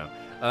 I don't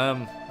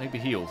know. Maybe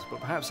healed, but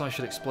perhaps I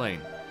should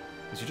explain.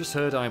 As you just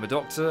heard, I am a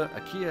doctor.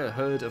 Akia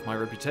heard of my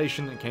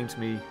reputation and came to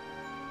me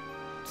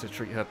to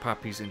treat her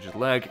pappy's injured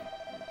leg,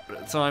 but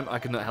at the time I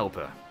could not help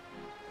her.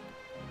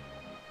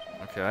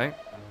 Okay.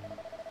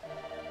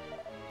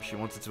 She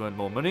wanted to earn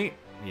more money.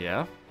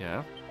 Yeah,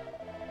 yeah.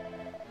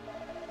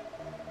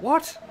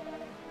 What?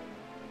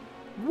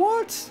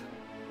 What?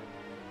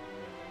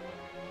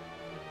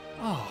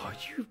 Oh,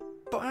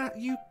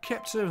 you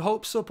kept her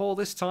hopes up all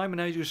this time and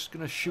now you're just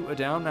gonna shoot her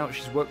down now that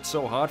she's worked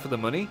so hard for the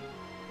money?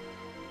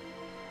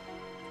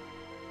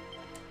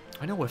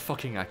 I know where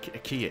fucking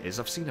Akia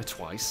is. I've seen her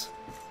twice.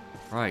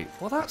 Right.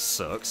 Well, that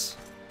sucks.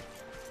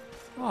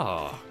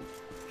 Oh,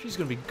 she's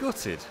gonna be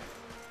gutted. Is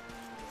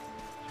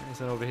there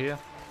anything over here?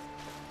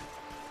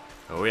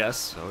 Oh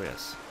yes. Oh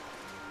yes.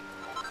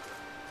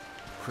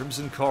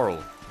 Crimson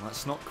coral.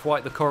 That's not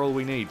quite the coral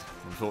we need,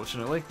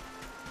 unfortunately.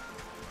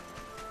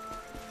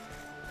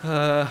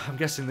 I'm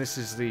guessing this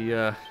is the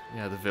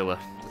yeah, the villa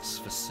that's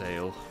for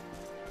sale.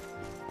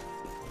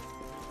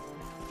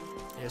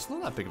 Yeah, it's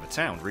not that big of a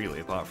town,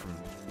 really, apart from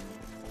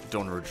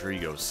Don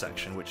Rodrigo's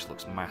section, which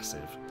looks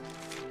massive.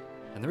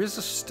 And there is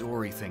a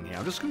story thing here.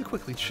 I'm just going to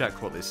quickly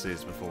check what this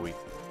is before we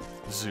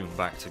zoom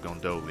back to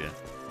Gondolia.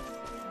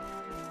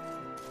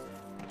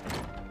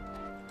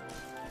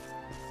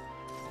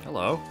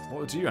 Hello,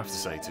 what do you have to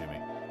say to me?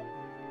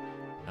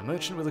 A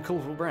merchant with a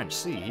colourful branch.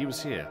 See, he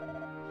was here.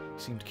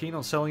 He seemed keen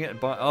on selling it and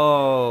buy...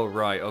 Oh,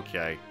 right,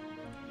 okay.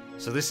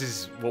 So this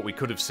is what we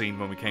could have seen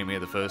when we came here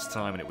the first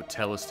time, and it would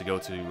tell us to go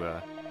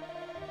to...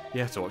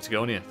 yeah, to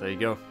Octagonia. There you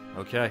go.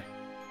 Okay.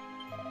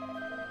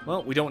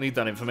 Well, we don't need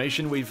that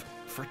information. We're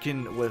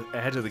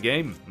ahead of the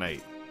game,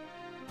 mate.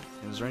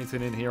 Is there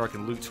anything in here I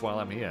can loot while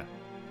I'm here?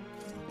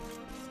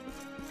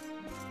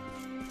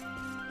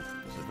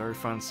 It's a very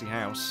fancy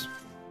house.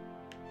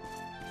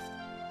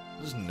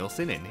 There's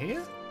nothing in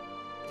here?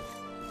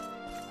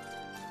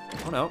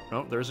 Oh no,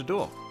 no, there's a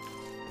door.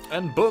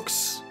 And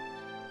books!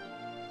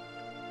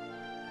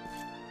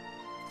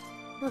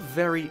 A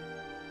very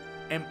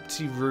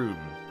empty room.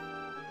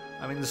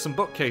 I mean, there's some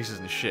bookcases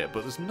and shit,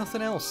 but there's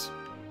nothing else.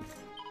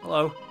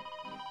 Hello.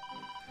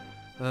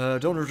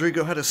 Don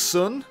Rodrigo had a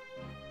son.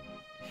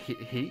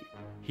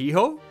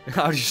 Hijo?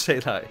 How do you say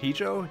that?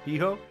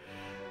 Hijo?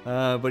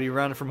 But he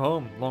ran from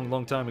home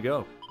long time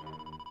ago.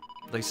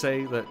 They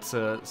say that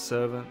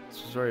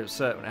Cervantes was very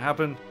upset when it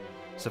happened.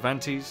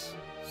 Cervantes?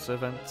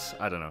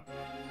 I don't know.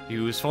 He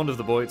was fond of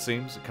the boy, it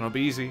seems. It cannot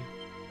be easy.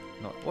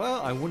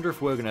 Well, I wonder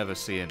if we're going to ever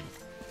see him.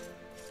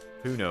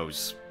 Who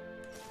knows?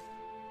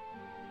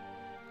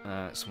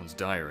 Someone's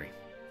diary.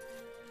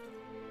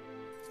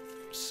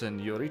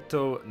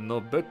 Senorito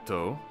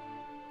Noberto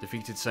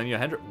defeated Senor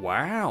Hendrik.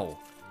 Wow!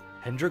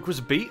 Hendrik was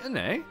beaten,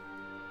 eh?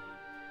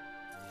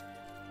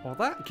 Well,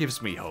 that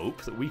gives me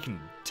hope that we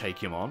can take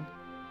him on.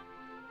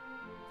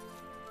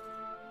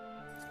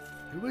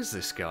 Who is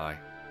this guy?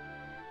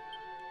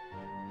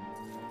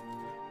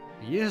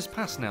 A year has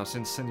passed now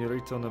since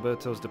Senorito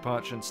Noberto's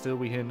departure, and still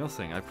we hear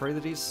nothing. I pray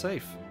that he's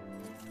safe.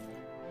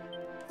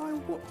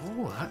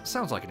 Oh, that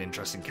sounds like an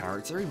interesting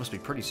character. He must be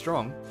pretty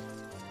strong.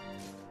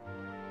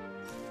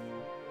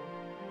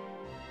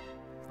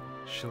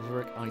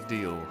 Chivalric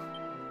ideal.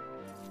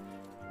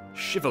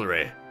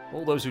 Chivalry.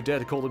 All those who dare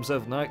to call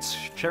themselves knights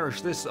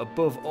cherish this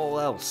above all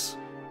else.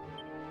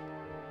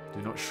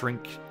 Do not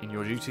shrink in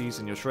your duties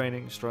and your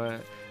training. Is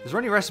there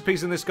any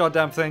recipes in this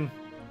goddamn thing?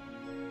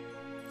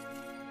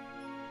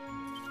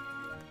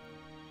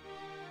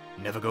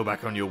 Never go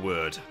back on your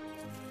word.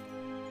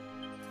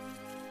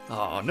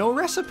 Oh, no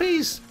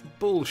recipes?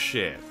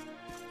 Bullshit.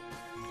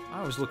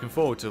 I was looking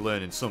forward to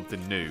learning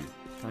something new.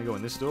 Can I go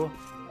in this door?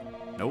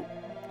 Nope.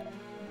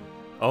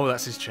 Oh,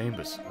 that's his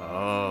chambers.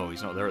 Oh,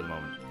 he's not there at the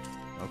moment.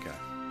 Okay.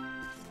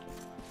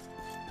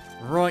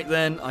 Right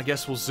then, I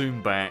guess we'll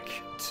zoom back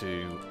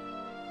to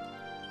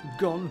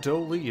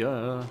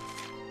Gondolia.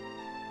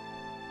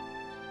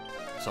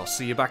 So I'll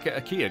see you back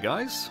at IKEA,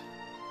 guys.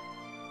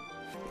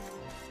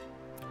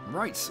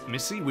 Right,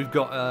 Missy, we've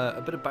got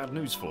a bit of bad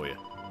news for you.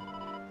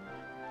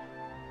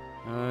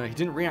 He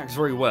didn't react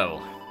very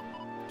well.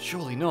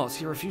 Surely not.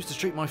 He refused to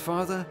treat my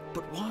father?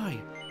 But why?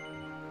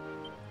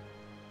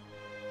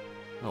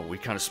 Oh, we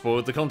kind of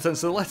spoiled the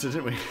contents of the letter,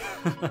 didn't we?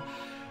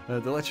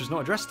 The letter is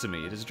not addressed to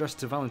me. It is addressed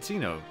to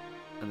Valentino.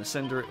 And the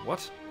sender...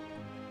 What?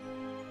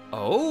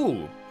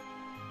 Oh!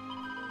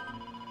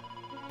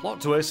 Plot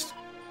twist.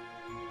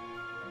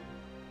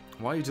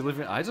 Why are you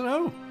delivering... I don't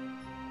know.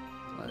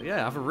 Yeah,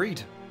 have a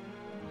read.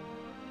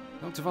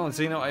 Dr.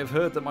 Valentino, I have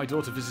heard that my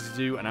daughter visited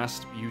you and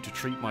asked you to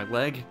treat my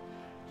leg.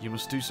 You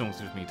must do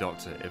something with me,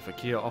 Doctor. If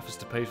IKEA offers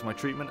to pay for my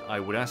treatment, I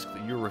would ask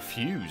that you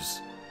refuse.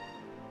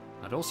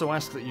 I'd also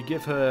ask that you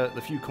give her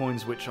the few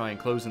coins which I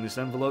enclose in this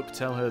envelope.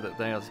 Tell her that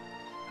they'll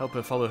help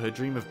her follow her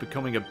dream of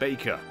becoming a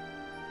baker.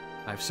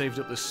 I've saved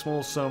up this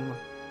small sum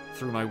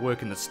through my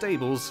work in the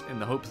stables in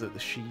the hope that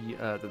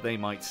that they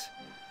might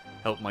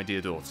help my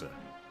dear daughter.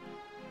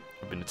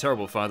 I've been a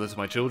terrible father to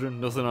my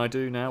children. Nothing I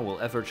do now will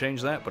ever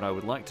change that, but I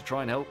would like to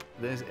try and help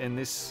in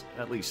this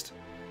at least.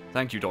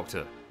 Thank you,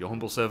 Doctor. Your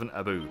humble servant,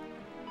 Abu.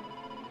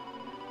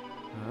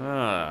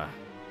 Ah.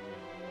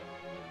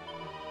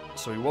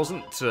 So he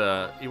wasn't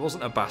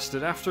a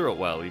bastard after all.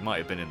 Well, he might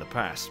have been in the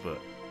past, but...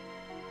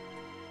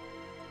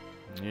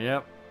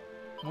 Yep.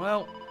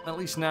 Well, at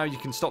least now you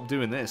can stop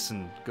doing this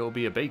and go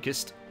be a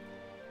bakist.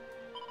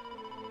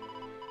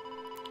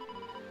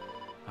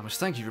 I must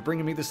thank you for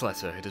bringing me this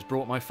letter. It has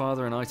brought my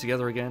father and I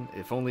together again,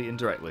 if only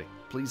indirectly.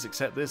 Please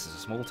accept this as a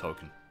small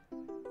token.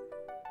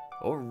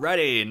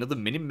 Alrighty, another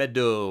mini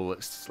medal.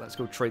 Let's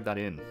go trade that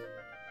in.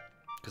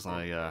 Because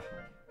I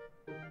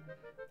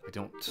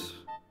don't...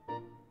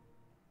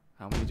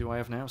 How many do I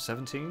have now?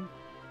 17? Do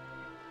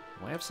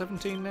I have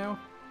 17 now?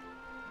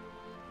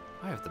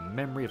 I have the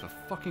memory of a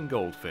fucking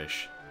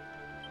goldfish.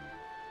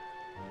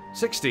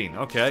 16,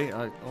 okay.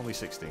 Only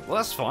 16. Well,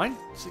 that's fine.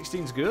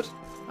 16's good.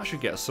 That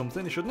should get us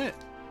something, shouldn't it?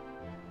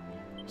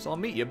 So I'll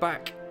meet you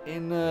back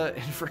in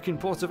frickin'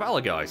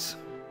 Portobello, guys.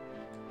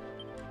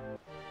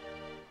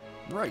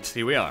 Right,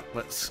 here we are.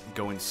 Let's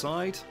go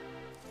inside.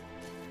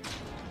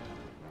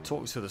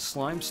 Talk to the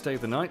slime, stay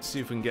the night, see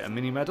if we can get a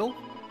mini medal.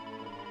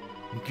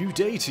 Good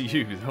day to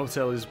you. The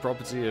hotel is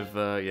property of,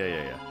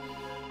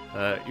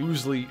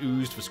 oozly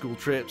oozed for school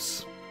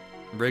trips.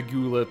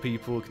 Regular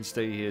people can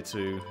stay here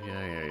too.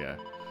 Yeah.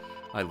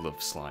 I love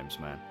slimes,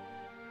 man.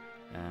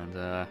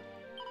 And,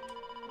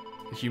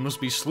 you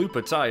must be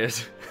slooper tired.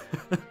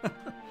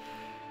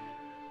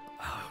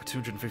 Oh,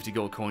 250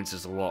 gold coins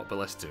is a lot, but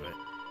let's do it.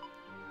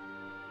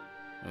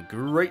 A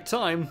great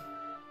time.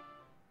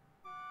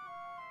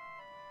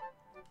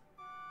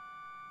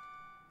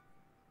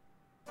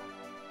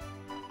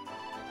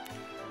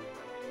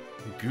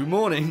 Good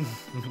morning.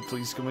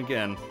 Please come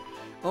again.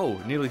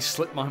 Oh, nearly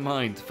slipped my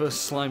mind.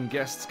 First slime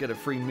guests get a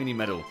free mini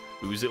medal.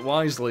 Use it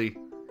wisely.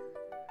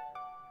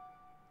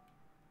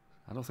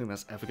 I don't think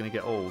that's ever going to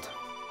get old.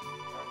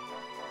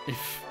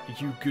 If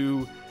you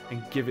go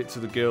and give it to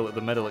the girl at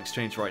the medal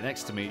exchange right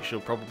next to me, she'll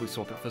probably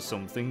swap it for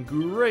something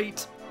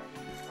great.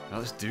 Now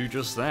let's do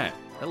just that.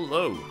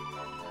 Hello.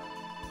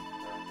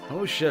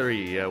 Hello,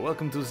 Sherry.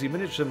 Welcome to the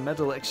Miniature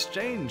Medal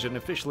Exchange, an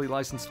officially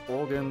licensed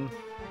organ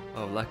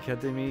of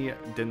l'Académie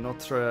de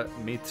Notre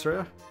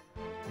Maître.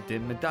 De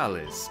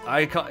medales.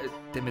 I can't...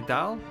 De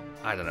medal?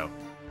 I don't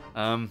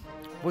know.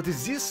 What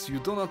is this? You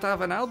do not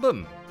have an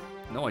album?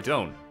 No, I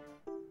don't.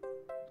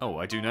 Oh,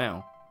 I do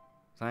now.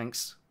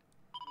 Thanks.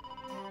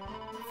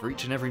 For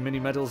each and every mini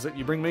medals that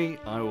you bring me,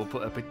 I will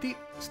put a petite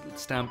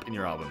stamp in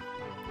your album.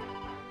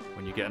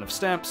 When you get enough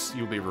stamps,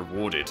 you'll be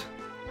rewarded.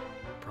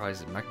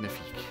 Prize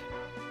magnifique.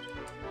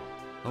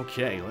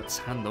 Okay, let's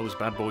hand those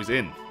bad boys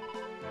in.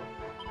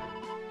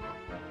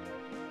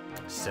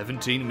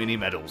 17 mini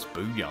medals.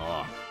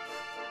 Booyah.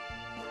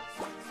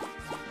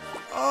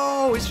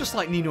 Oh, it's just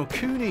like Ni no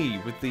Kuni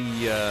with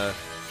the,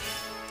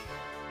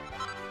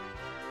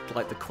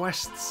 like the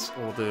quests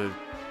or the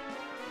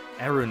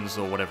errands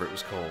or whatever it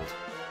was called.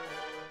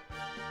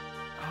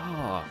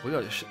 Ah, we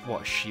got,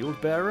 what, a shield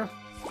bearer?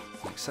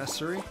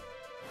 Accessory?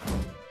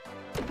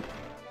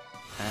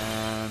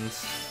 And...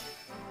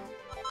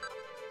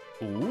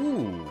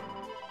 ooh!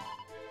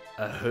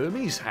 A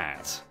Hermes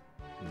hat.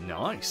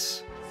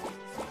 Nice.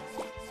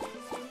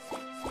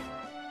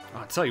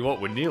 I'll tell you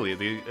what, we're nearly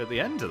at the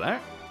end of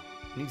that.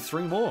 Need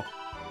 3 more.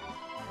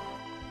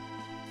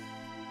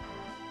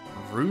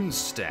 Rune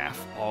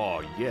staff.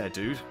 Oh, yeah,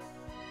 dude.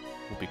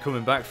 We'll be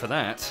coming back for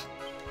that.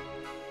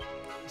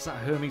 Is that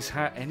Hermes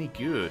hat any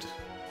good?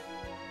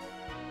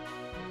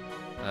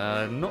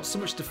 Not so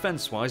much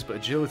defense-wise, but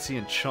agility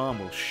and charm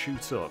will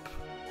shoot up.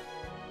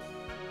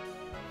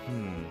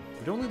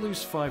 We'd only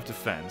lose 5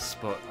 defense,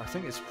 but I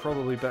think it's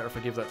probably better if I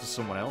give that to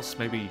someone else.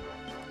 Maybe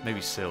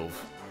Sylv.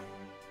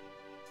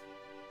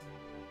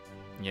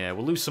 Yeah,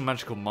 we'll lose some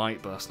magical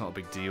might, but that's not a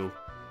big deal.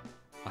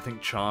 I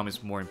think charm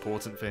is more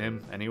important for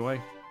him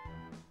anyway.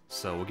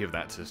 So we'll give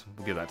that to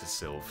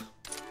Sylv.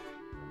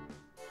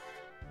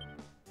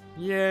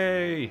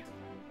 Yay!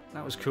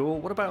 That was cool.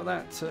 What about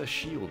that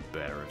shield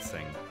bearer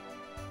thing?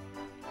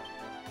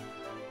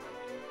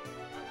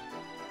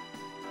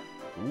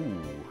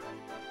 Ooh.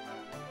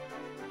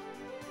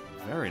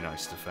 Very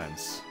nice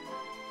defense.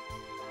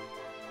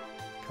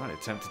 Kind of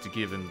tempted to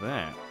give him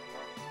that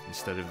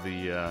instead of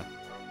the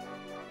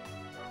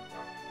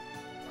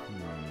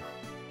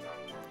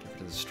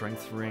give it a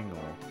strength ring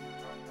or...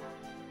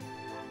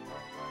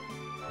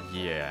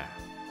 yeah.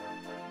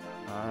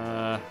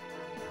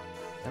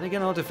 Then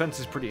again, our defense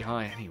is pretty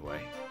high anyway.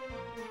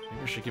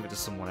 Maybe I should give it to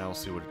someone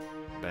else who would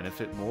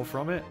benefit more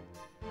from it.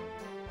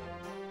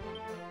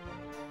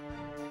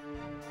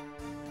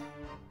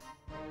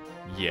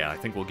 Yeah, I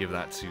think we'll give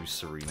that to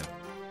Serena.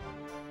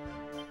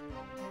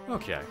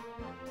 Okay.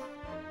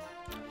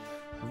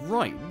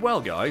 Right, well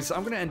guys,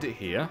 I'm going to end it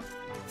here.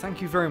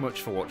 Thank you very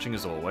much for watching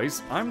as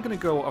always. I'm going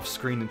to go off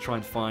screen and try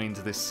and find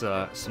this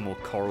some more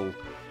coral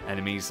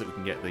enemies that we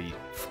can get the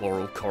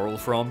floral coral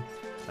from.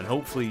 And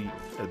hopefully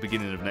at the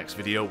beginning of next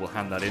video we'll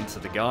hand that in to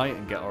the guy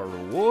and get our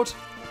reward.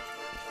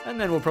 And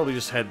then we'll probably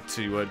just head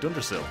to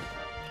Dundrasil.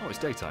 Oh, it's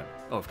daytime.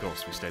 Oh, of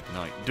course, we stayed the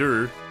night.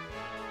 Durr.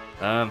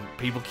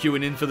 People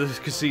queuing in for the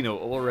casino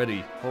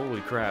already.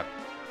 Holy crap.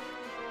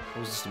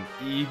 Those are some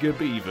eager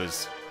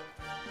beavers.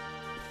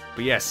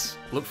 But yes,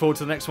 look forward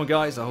to the next one,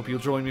 guys. I hope you'll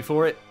join me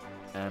for it.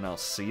 And I'll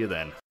see you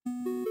then.